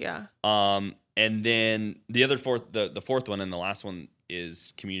thing. Yeah. And then the fourth one and the last one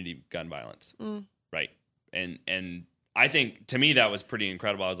is community gun violence, right? And I think to me that was pretty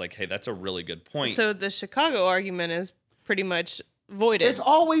incredible. I was like, hey, that's a really good point. So the Chicago argument is pretty much voided. It's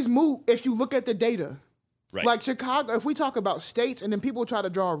always moot if you look at the data. right. Like Chicago, if we talk about states and then people try to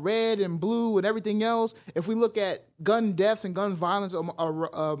draw red and blue and everything else, if we look at gun deaths and gun violence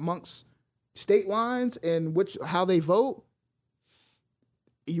amongst state lines and how they vote,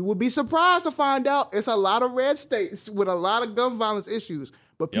 you would be surprised to find out it's a lot of red states with a lot of gun violence issues.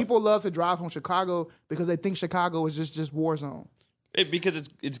 But people love to drive from Chicago because they think Chicago is just war zone. Because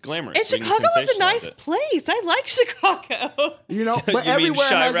it's glamorous. and We can Chicago is a sensationalize nice it. place. I like Chicago. You know, but You mean everywhere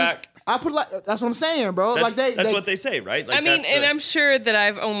has this, Chirac? I put that's what I'm saying, bro. That's what they say, right? Like, I mean, that's and the- I'm sure that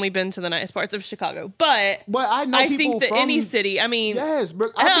I've only been to the nice parts of Chicago, but I know I people think that from any city, I mean, yes, bro.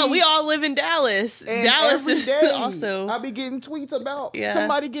 hell, we all live in Dallas. and Dallas every is day also. I be getting tweets about Yeah.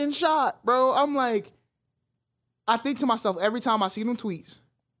 somebody getting shot, bro. I'm like, I think to myself every time I see them tweets,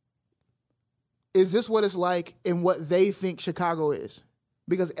 is this what it's like and what they think Chicago is?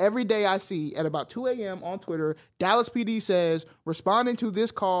 Because every day I see at about 2 a.m. on Twitter, Dallas PD says, responding to this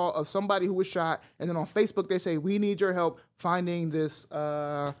call of somebody who was shot. And then on Facebook, they say, we need your help finding this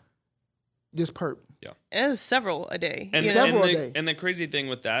perp. Yeah. And it was several a day. And, you know? several a day. and the crazy thing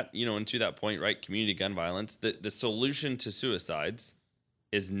with that, you know, and to that point, right, community gun violence, the solution to suicides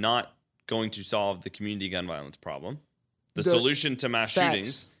is not going to solve the community gun violence problem. The solution to mass facts.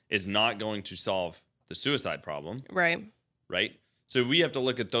 shootings is not going to solve the suicide problem, Right. right? So we have to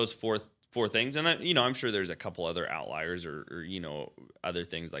look at those four things, and I'm sure there's a couple other outliers or other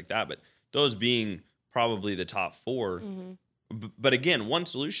things like that, but those being probably the top four. Mm-hmm. But again, one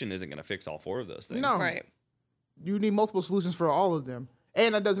solution isn't going to fix all four of those things. No. Right. You need multiple solutions for all of them.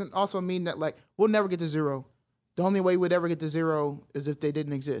 And that doesn't also mean that, like, we'll never get to zero. The only way we'd ever get to zero is if they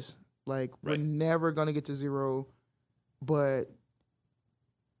didn't exist. Like, we're Right. never going to get to zero, but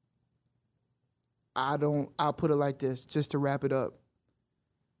I'll put it like this, just to wrap it up.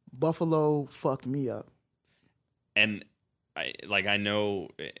 Buffalo fucked me up. And I know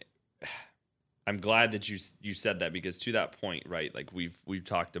I'm glad that you said that, because to that point, right, like we've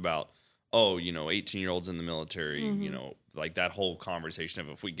talked about, 18-year-olds in the military, Mm-hmm. Like that whole conversation of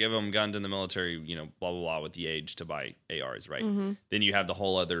if we give them guns in the military, blah, blah, blah, with the age to buy ARs, right? Mm-hmm. Then you have the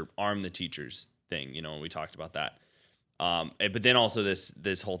whole other arm the teachers thing, and we talked about that. But then also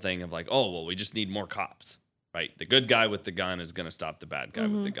this whole thing of like, oh, well, we just need more cops, right? The good guy with the gun is going to stop the bad guy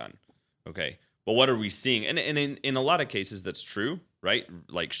with the gun. Okay. But what are we seeing? And in a lot of cases, that's true, right?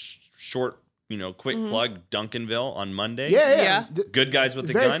 Like short, quick plug, Duncanville on Monday. Yeah. Good guys with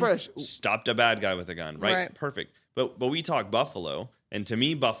the Very gun fresh. stopped a bad guy with a gun, right? Right. Perfect. But we talk Buffalo, and to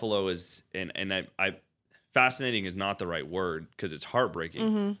me, Buffalo is I fascinating is not the right word because it's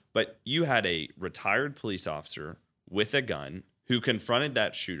heartbreaking. But you had a retired police officer with a gun who confronted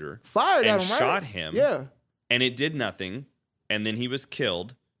that shooter, Fired and at him, right? shot him, Yeah. and it did nothing, and then he was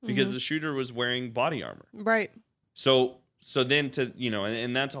killed because the shooter was wearing body armor. Right. So then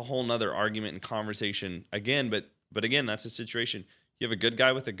and that's a whole nother argument and conversation again, but again, that's a situation. You have a good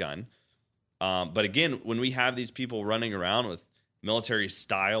guy with a gun. But again, when we have these people running around with military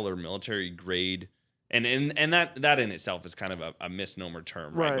style or military grade, and that in itself is kind of a misnomer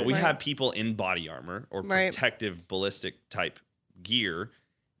term, right? Right. But we Right. have people in body armor or Right. protective ballistic type gear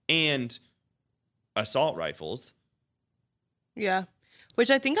and assault rifles. Yeah. Which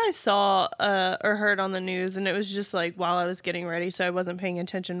I think I saw or heard on the news, and it was just like while I was getting ready, so I wasn't paying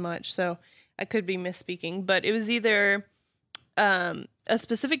attention much. So I could be misspeaking, but it was either a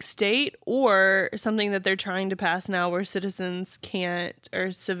specific state or something that they're trying to pass now where citizens can't,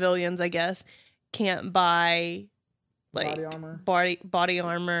 or civilians, I guess, can't buy like Body armor. body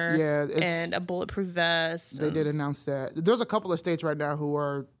armor Yeah, it's- and a bulletproof vest. They did announce that. There's a couple of states right now who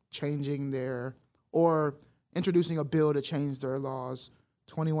are changing or introducing a bill to change their laws.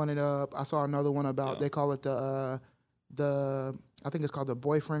 21 and up. I saw another one about, they call it the I think it's called the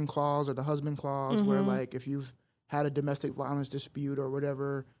boyfriend clause or the husband clause, where like if you've had a domestic violence dispute or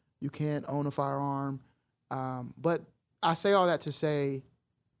whatever, you can't own a firearm. But I say all that to say,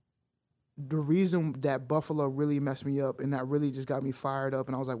 the reason that Buffalo really messed me up and that really just got me fired up,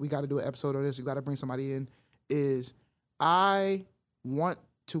 and I was like, we got to do an episode of this, we got to bring somebody in, is I want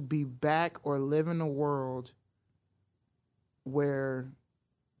to be back or live in a world where,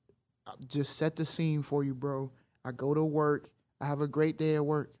 just set the scene for you, bro. I go to work, I have a great day at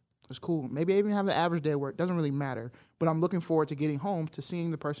work. It's cool. Maybe I even have an average day at work. Doesn't really matter. But I'm looking forward to getting home, to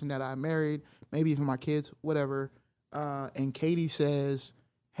seeing the person that I married, maybe even my kids, whatever. And Katie says,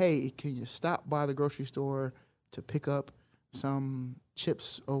 hey, can you stop by the grocery store to pick up some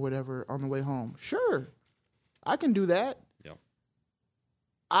chips or whatever on the way home? Sure, I can do that. Yeah.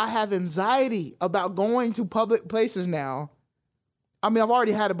 I have anxiety about going to public places now. I mean, I've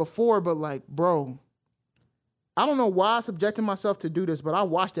already had it before, but like, bro, I don't know why I subjected myself to do this, but I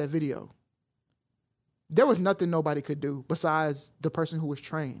watched that video. There was nothing nobody could do besides the person who was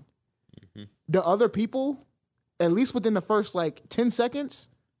trained. Mm-hmm. The other people, at least within the first like 10 seconds,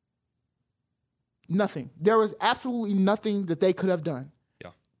 nothing. There was absolutely nothing that they could have done.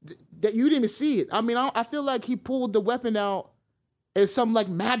 Yeah. That you didn't even see it. I mean, I feel like he pulled the weapon out in some like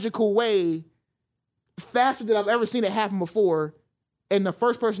magical way faster than I've ever seen it happen before. And the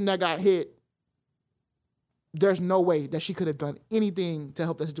first person that got hit, there's no way that she could have done anything to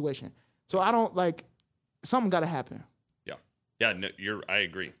help the situation. So I don't like, something got to happen. Yeah, no, I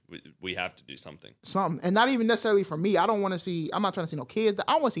agree. We have to do something. Something. And not even necessarily for me. I don't want to see, I'm not trying to see no kids.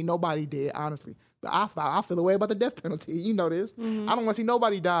 I don't want to see nobody dead, honestly. But I feel a way about the death penalty. You know this. I don't want to see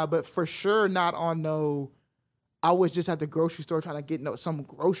nobody die, but for sure not on no, I was just at the grocery store trying to get some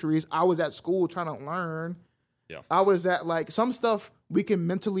groceries. I was at school trying to learn. Yeah. I was at like some stuff we can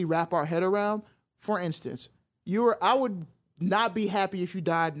mentally wrap our head around. For instance, I would not be happy if you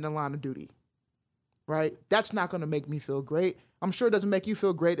died in the line of duty. right? That's not going to make me feel great. I'm sure it doesn't make you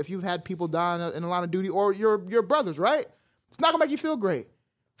feel great if you've had people die in a line of duty or your brothers, right? It's not going to make you feel great.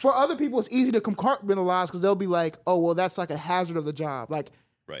 For other people, it's easy to compartmentalize because they'll be like, oh, well, that's like a hazard of the job. Like,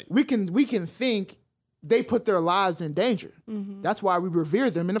 Right. we can think they put their lives in danger. That's why we revere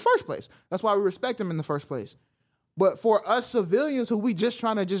them in the first place. That's why we respect them in the first place. But for us civilians who we just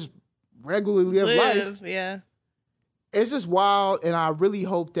trying to just regularly live life, Yeah. it's just wild. And I really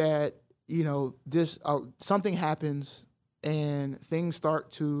hope that, this something happens and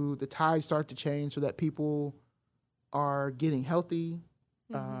the tides start to change so that people are getting healthy.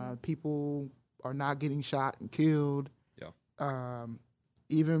 People are not getting shot and killed. Yeah.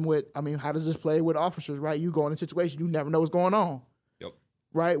 Even with, how does this play with officers, right? You go in a situation, you never know what's going on. Yep.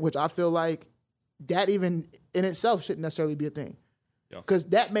 Right? Which I feel like that even in itself shouldn't necessarily be a thing. Yeah. Because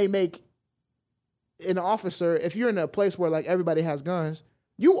that may make an officer, if you're in a place where like everybody has guns,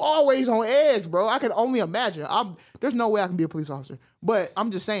 you always on edge, bro. I can only imagine. There's no way I can be a police officer. But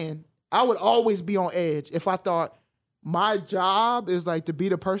I'm just saying, I would always be on edge if I thought my job is like to be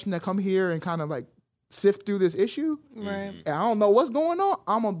the person that come here and kind of like sift through this issue. Right. And I don't know what's going on.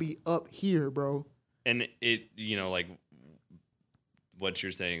 I'm going to be up here, bro. And it, like what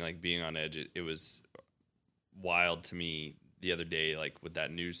you're saying, like being on edge, it was wild to me the other day, like with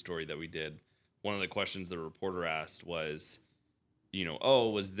that news story that we did. One of the questions the reporter asked was,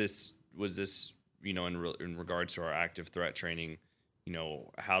 was this, in regards to our active threat training,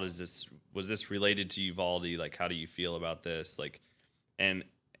 was this related to Uvalde? Like, how do you feel about this? Like, and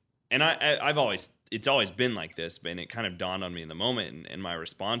it's always been like this, and it kind of dawned on me in the moment and my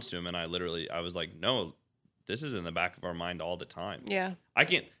response to him. And I was like, no, this is in the back of our mind all the time. Yeah.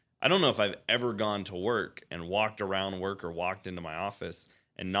 I don't know if I've ever gone to work and walked around work or walked into my office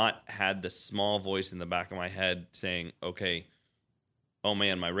and not had the small voice in the back of my head saying, okay, oh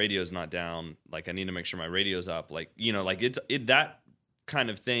man, my radio's not down. Like, I need to make sure my radio's up. Like, like that kind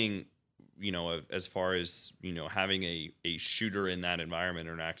of thing, as far as, having a shooter in that environment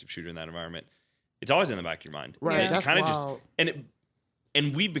or an active shooter in that environment, it's always in the back of your mind. Right. Yeah. That's kind of wild.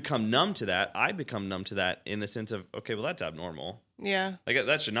 and we become numb to that. I become numb to that in the sense of, okay, well, that's abnormal. Yeah. Like,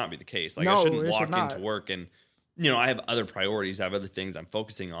 that should not be the case. Like, No, I shouldn't it should walk not. into work and, I have other priorities. I have other things I'm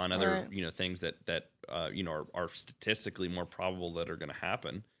focusing on, other, Right. Things that are statistically more probable that are going to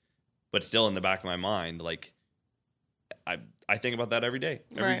happen. But still in the back of my mind, like, I think about that every day.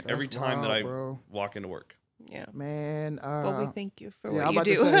 Right. Every That's time that wild, I bro. walk into work. Yeah. Man. But we thank you for I'm what you about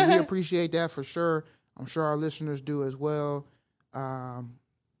do. to say, we appreciate that for sure. I'm sure our listeners do as well.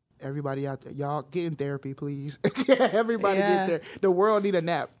 Everybody out there, y'all get in therapy, please. Everybody Yeah. get there. The world need a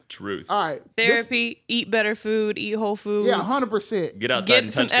nap. Truth. All right. Therapy, eat better food, eat whole foods. Yeah, 100%. Get outside Get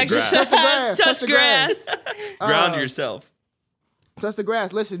and some touch the grass. exercise. Touch the grass. Touch grass. Ground yourself. Touch the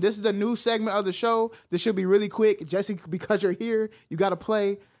grass. Listen, this is a new segment of the show. This should be really quick. Jesse, because you're here, you got to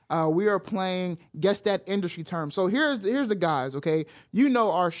play. We are playing Guess That Industry Term. So here's the guys, okay? You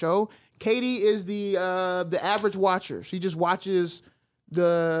know our show. Katie is the average watcher. She just watches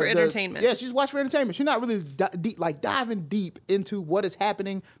for entertainment. Yeah, she's watching for entertainment. She's not really diving deep into what is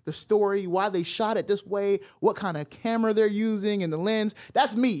happening, the story, why they shot it this way, what kind of camera they're using, and the lens.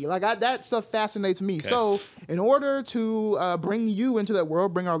 That's me. That stuff fascinates me. Okay. So in order to bring you into that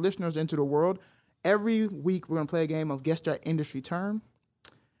world, bring our listeners into the world, every week we're gonna play a game of Guess That Industry Term.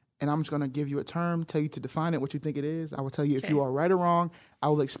 And I'm just going to give you a term, tell you to define it, what you think it is. I will tell you if you are right or wrong. I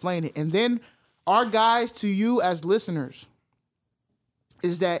will explain it. And then our guys to you as listeners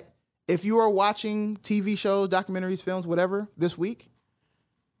is that if you are watching TV shows, documentaries, films, whatever, this week,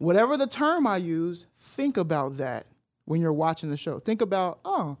 whatever the term I use, think about that when you're watching the show. Think about,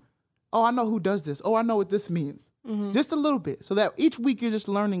 oh, I know who does this. Oh, I know what this means. Just a little bit. So that each week you're just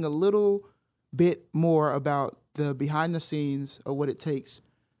learning a little bit more about the behind the scenes of what it takes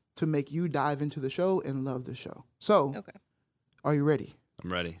to make you dive into the show and love the show. So, Okay. Are you ready?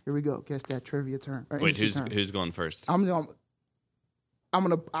 I'm ready. Here we go. Guess that trivia term. Wait, industry term. who's going first? I'll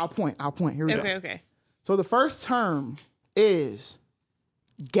point. Here we go. Okay. So the first term is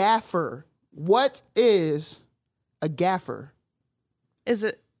gaffer. What is a gaffer? Is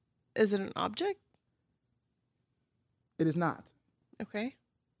it an object? It is not. Okay.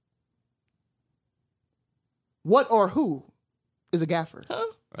 What or who is a gaffer? Huh?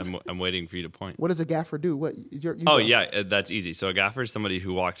 I'm waiting for you to point. What does a gaffer do? What? You Oh go. yeah, that's easy. So a gaffer is somebody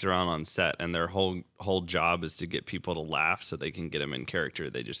who walks around on set, and their whole job is to get people to laugh, so they can get them in character.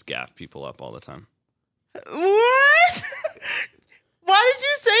 They just gaff people up all the time. What? Why did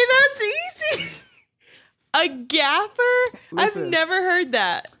you say that's easy? A gaffer? Listen. I've never heard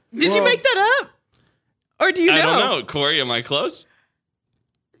that. Did you Well- make that up? Or do you know? I don't know, Corey. Am I close?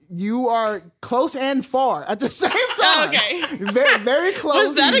 You are close and far at the same time. Oh, okay. Very, very close.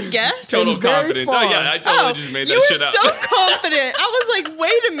 Was that a guess? Total And very confidence. far. Oh yeah, I totally just made you that were shit up. so confident. I was like,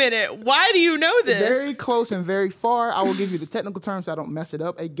 wait a minute. Why do you know this? Very close and very far. I will give you the technical terms so I don't mess it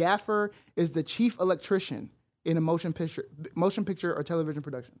up. A gaffer is the chief electrician in a motion picture or television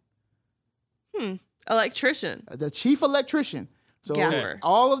production. Electrician. The chief electrician. So Gaffer.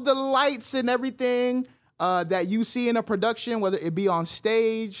 all of the lights and everything that you see in a production, whether it be on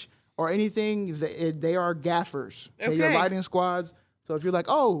stage or anything, they are gaffers. Okay. Your Okay. lighting squads. So if you're like,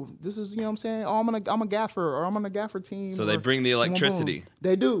 oh, this is, you know what I'm saying? Oh, I'm a gaffer, or I'm on a gaffer team. So they or bring the boom, boom, boom. electricity.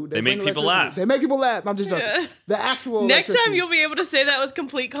 They do. They bring make people electricity. laugh. They make people laugh. I'm just joking. Yeah. The actual Next time electricity. you'll be able to say that with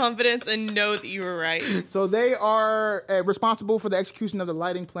complete confidence and know that you were right. So they are responsible for the execution of the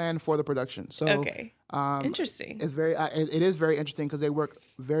lighting plan for the production. So Okay. Interesting. it's very it is very interesting because they work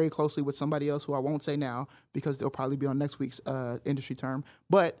very closely with somebody else who I won't say now because they'll probably be on next week's industry term.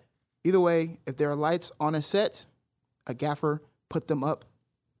 But either way, if there are lights on a set, a gaffer put them up.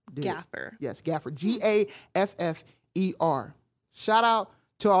 Did it. Gaffer. Yes, gaffer. Gaffer. Shout out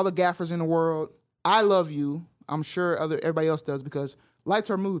to all the gaffers in the world. I love you. I'm sure everybody else does because lights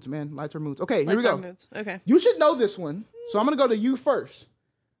are moods, man. Lights are moods. Okay, here we Lights go. on moods. Okay. You should know this one. So I'm going to go to you first.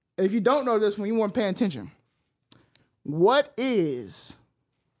 And if you don't know this one, you weren't paying attention. What is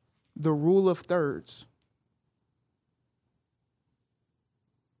the rule of thirds?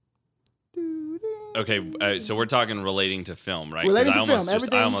 Okay, so we're talking relating to film, right? 'Cause Relating I to almost film, just-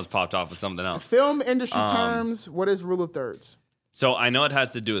 everything- I almost popped off with something else. Film industry terms, what is rule of thirds? So I know it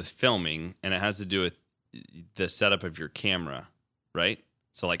has to do with filming, and it has to do with the setup of your camera, right?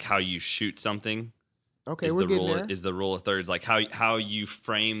 So like how you shoot something Okay, is we're the getting rule there. is the rule of thirds. Like how you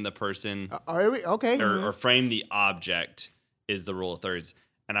frame the person Okay. or frame the object is the rule of thirds.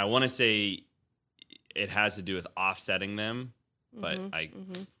 And I want to say it has to do with offsetting them, but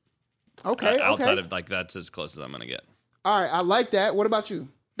Okay. outside Okay. of like that's as close as I'm gonna get. All right, I like that. What about you?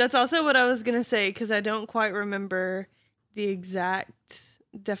 That's also what I was going to say because I don't quite remember the exact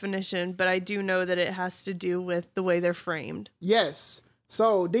definition, but I do know that it has to do with the way they're framed. Yes.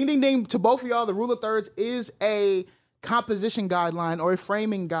 So, ding, ding, ding to both of y'all. The rule of thirds is a composition guideline or a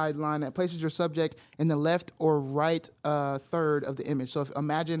framing guideline that places your subject in the left or right third of the image. So,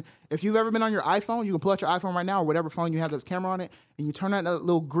 imagine if you've ever been on your iPhone, you can pull out your iPhone right now or whatever phone you have that's camera on it, and you turn on that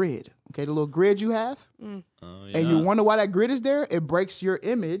little grid. Okay, the little grid you have, Oh, and you wonder why that grid is there. It breaks your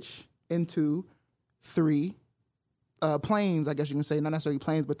image into three planes, I guess you can say, not necessarily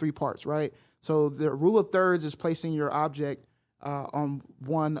planes, but three parts, right? So the rule of thirds is placing your object on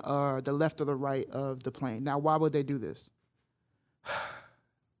one, the left or the right of the plane. Now, why would they do this?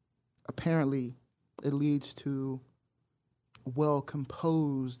 Apparently, it leads to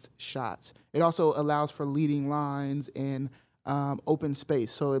well-composed shots. It also allows for leading lines in open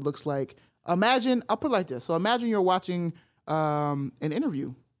space. So it looks like, I'll put it like this. So imagine you're watching an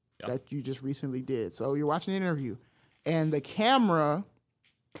interview that you just recently did. So you're watching an interview, and the camera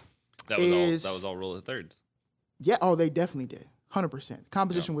that was all rule of thirds. Yeah, oh, they definitely did. 100%.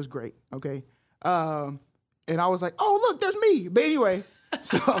 Composition was great, okay? And I was like, oh, look, there's me. But anyway,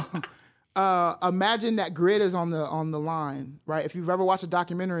 so imagine that grid is on the line, right? If you've ever watched a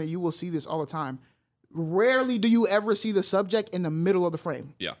documentary, you will see this all the time. Rarely do you ever see the subject in the middle of the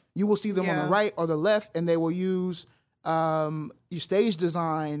frame. Yeah. You will see them on Yeah. the right or the left, and they will use your stage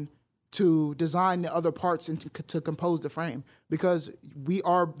design to design the other parts and to compose the frame. Because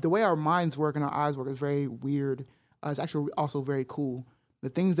the way our minds work and our eyes work is very weird. It's actually also very cool. The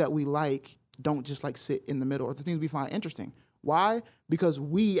things that we like don't just like sit in the middle, or the things we find interesting. Why? Because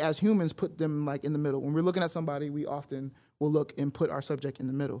we as humans put them like in the middle. When we're looking at somebody, we often will look and put our subject in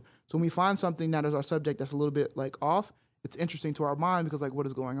the middle. So when we find something that is our subject that's a little bit like off, it's interesting to our mind because like, what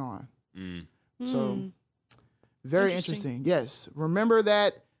is going on? So very interesting. Yes. Remember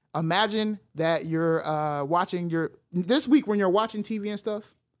that. Imagine that you're watching this week when you're watching TV and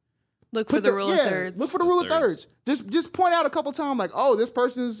stuff. Look for the rule of thirds. Look for the rule of thirds. Just point out a couple times like, oh, this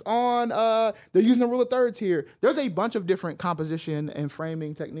person's on, they're using the rule of thirds here. There's a bunch of different composition and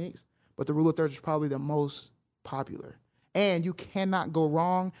framing techniques, but the rule of thirds is probably the most popular. And you cannot go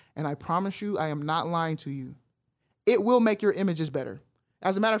wrong, and I promise you, I am not lying to you. It will make your images better.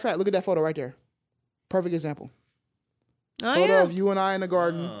 As a matter of fact, look at that photo right there. Perfect example. Oh, Photo yeah. of you and I in the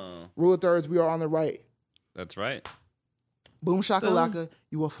garden. Rule of thirds, we are on the right. That's right. Boom shakalaka.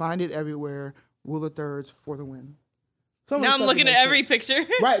 You will find it everywhere. Rule of thirds for the win. Now I'm looking at every picture.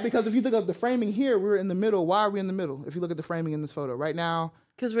 Right, because if you look at the framing here, we're in the middle. Why are we in the middle? If you look at the framing in this photo. Right now,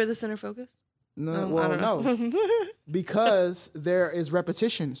 Because we're the center focus. no, I don't know. no. Because there is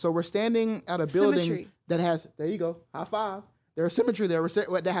repetition. So we're standing at a building Symmetry. that has, there you go, high five. There's symmetry there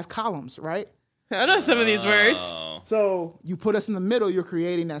that has columns, right? I know some of these words. Oh. So you put us in the middle, you're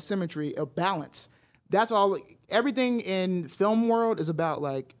creating that symmetry of balance. That's all. Everything in film world is about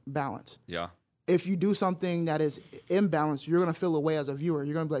like balance. Yeah. If you do something that is imbalanced, you're gonna feel away as a viewer.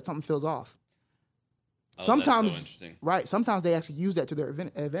 You're gonna be like, something feels off. Oh, Sometimes, that's so interesting. right? Sometimes they actually use that to their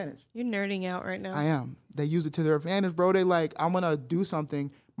advantage. You're nerding out right now. I am. They use it to their advantage, bro. They like, I'm gonna do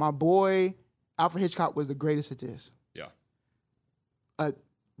something. My boy Alfred Hitchcock was the greatest at this. Yeah.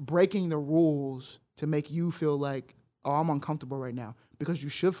 Breaking the rules to make you feel like, oh, I'm uncomfortable right now, because you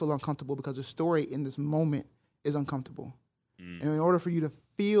should feel uncomfortable because the story in this moment is uncomfortable. And in order for you to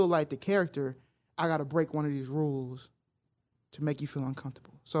feel like the character, I got to break one of these rules to make you feel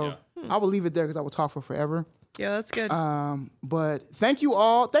uncomfortable. So I will leave it there because I will talk for forever. Yeah, that's good. But thank you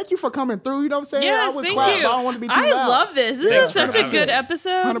all. Thank you for coming through. You know what I'm saying? Yes, I would thank clap, you. but I don't want to be too I loud. love this. This Thanks is for such a having good me.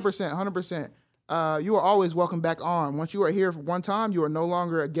 episode. 100%. You are always welcome back on. Once you are here for one time, you are no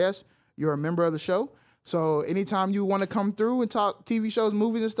longer a guest. You're a member of the show. So anytime you want to come through and talk TV shows,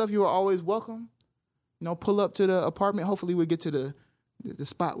 movies, and stuff, you are always welcome. You know, pull up to the apartment. Hopefully we get to the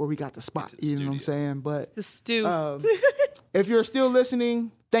spot where we got the spot. You know what I'm saying? But The stew. if you're still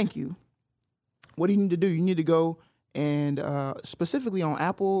listening, thank you. What do you need to do? You need to go and specifically on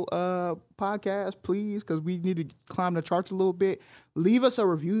Apple Podcasts, please, because we need to climb the charts a little bit. Leave us a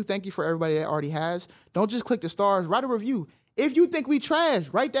review. Thank you for everybody that already has. Don't just click the stars. Write a review. If you think we trash,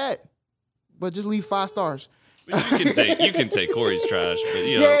 write that. But just leave 5 stars. But you can say Corey's trash, but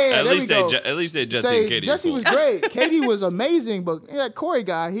you know, Yeah, at there least we go. at least say Jesse and Katie. Jesse are was cool. great. Katie was amazing, but that Corey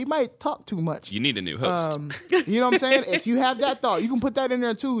guy, he might talk too much. You need a new host. You know what I'm saying? If you have that thought, you can put that in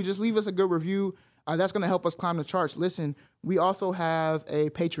there too. Just leave us a good review. That's going to help us climb the charts. Listen, we also have a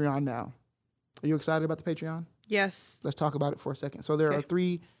Patreon now. Are you excited about the Patreon? Yes. Let's talk about it for a second. So there are Okay.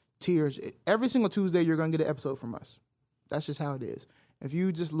 3 tiers. Every single Tuesday, you're going to get an episode from us. That's just how it is. If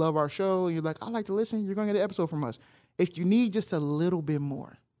you just love our show and you're like, I like to listen, you're going to get an episode from us. If you need just a little bit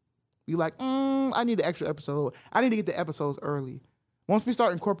more, you're like, I need an extra episode. I need to get the episodes early. Once we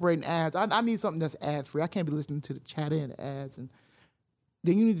start incorporating ads, I need something that's ad-free. I can't be listening to the chat and the ads. And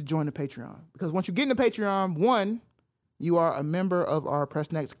then you need to join the Patreon. Because once you get in the Patreon, 1, you are a member of our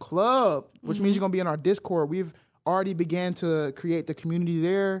Press Next Club, which means you're going to be in our Discord. We've already began to create the community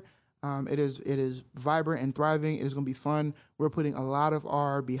there. It is vibrant and thriving. It is going to be fun. We're putting a lot of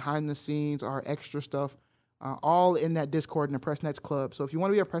our behind the scenes, our extra stuff, all in that Discord in the Press Next Club. So if you want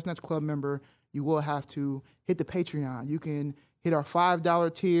to be a Press Next Club member, you will have to hit the Patreon. You can hit our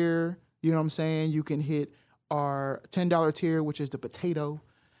 $5 tier. You know what I'm saying? You can hit our $10 tier, which is the potato.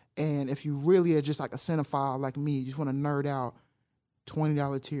 And if you really are just like a cinephile like me, you just want to nerd out,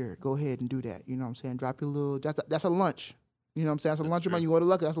 $20 tier, go ahead and do that. You know what I'm saying? Drop your little, that's a lunch. You know what I'm saying? That's a lunch a month. You go to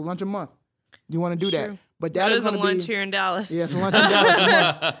Lucky, that's a lunch a month. You want to do that. True. But That is a gonna lunch be, here in Dallas. Yeah, it's a lunch in Dallas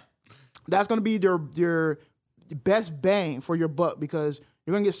a month. That's going to be your best bang for your buck, because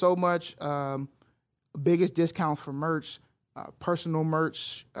you're going to get so much biggest discounts for merch, personal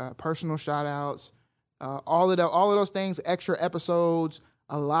merch, personal shout outs, all of those things, extra episodes,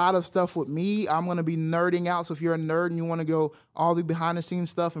 a lot of stuff with me. I'm going to be nerding out. So if you're a nerd and you want to go all the behind the scenes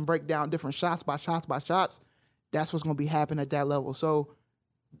stuff and break down different shots by shots, that's what's going to be happening at that level. So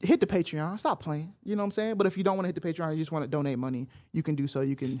hit the Patreon. Stop playing. You know what I'm saying? But if you don't want to hit the Patreon, you just want to donate money, you can do so.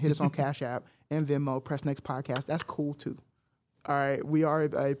 You can hit us on Cash App and Venmo, Press Next Podcast. That's cool too. All right. We are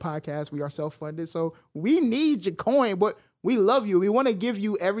a podcast. We are self-funded. So we need your coin, but we love you. We want to give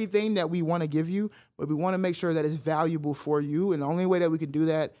you everything that we want to give you, but we want to make sure that it's valuable for you. And the only way that we can do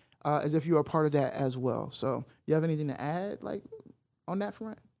that is if you are part of that as well. So you have anything to add like on that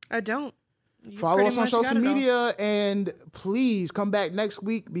front? I don't. You Follow pretty us on much social got it all. media, and please come back next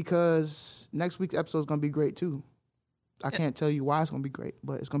week, because next week's episode is going to be great too. I can't tell you why it's going to be great,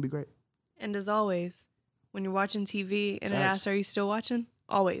 but it's going to be great. And as always, when you're watching TV and it Facts. asks, are you still watching?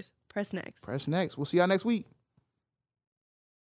 Always press next. Press next. We'll see y'all next week.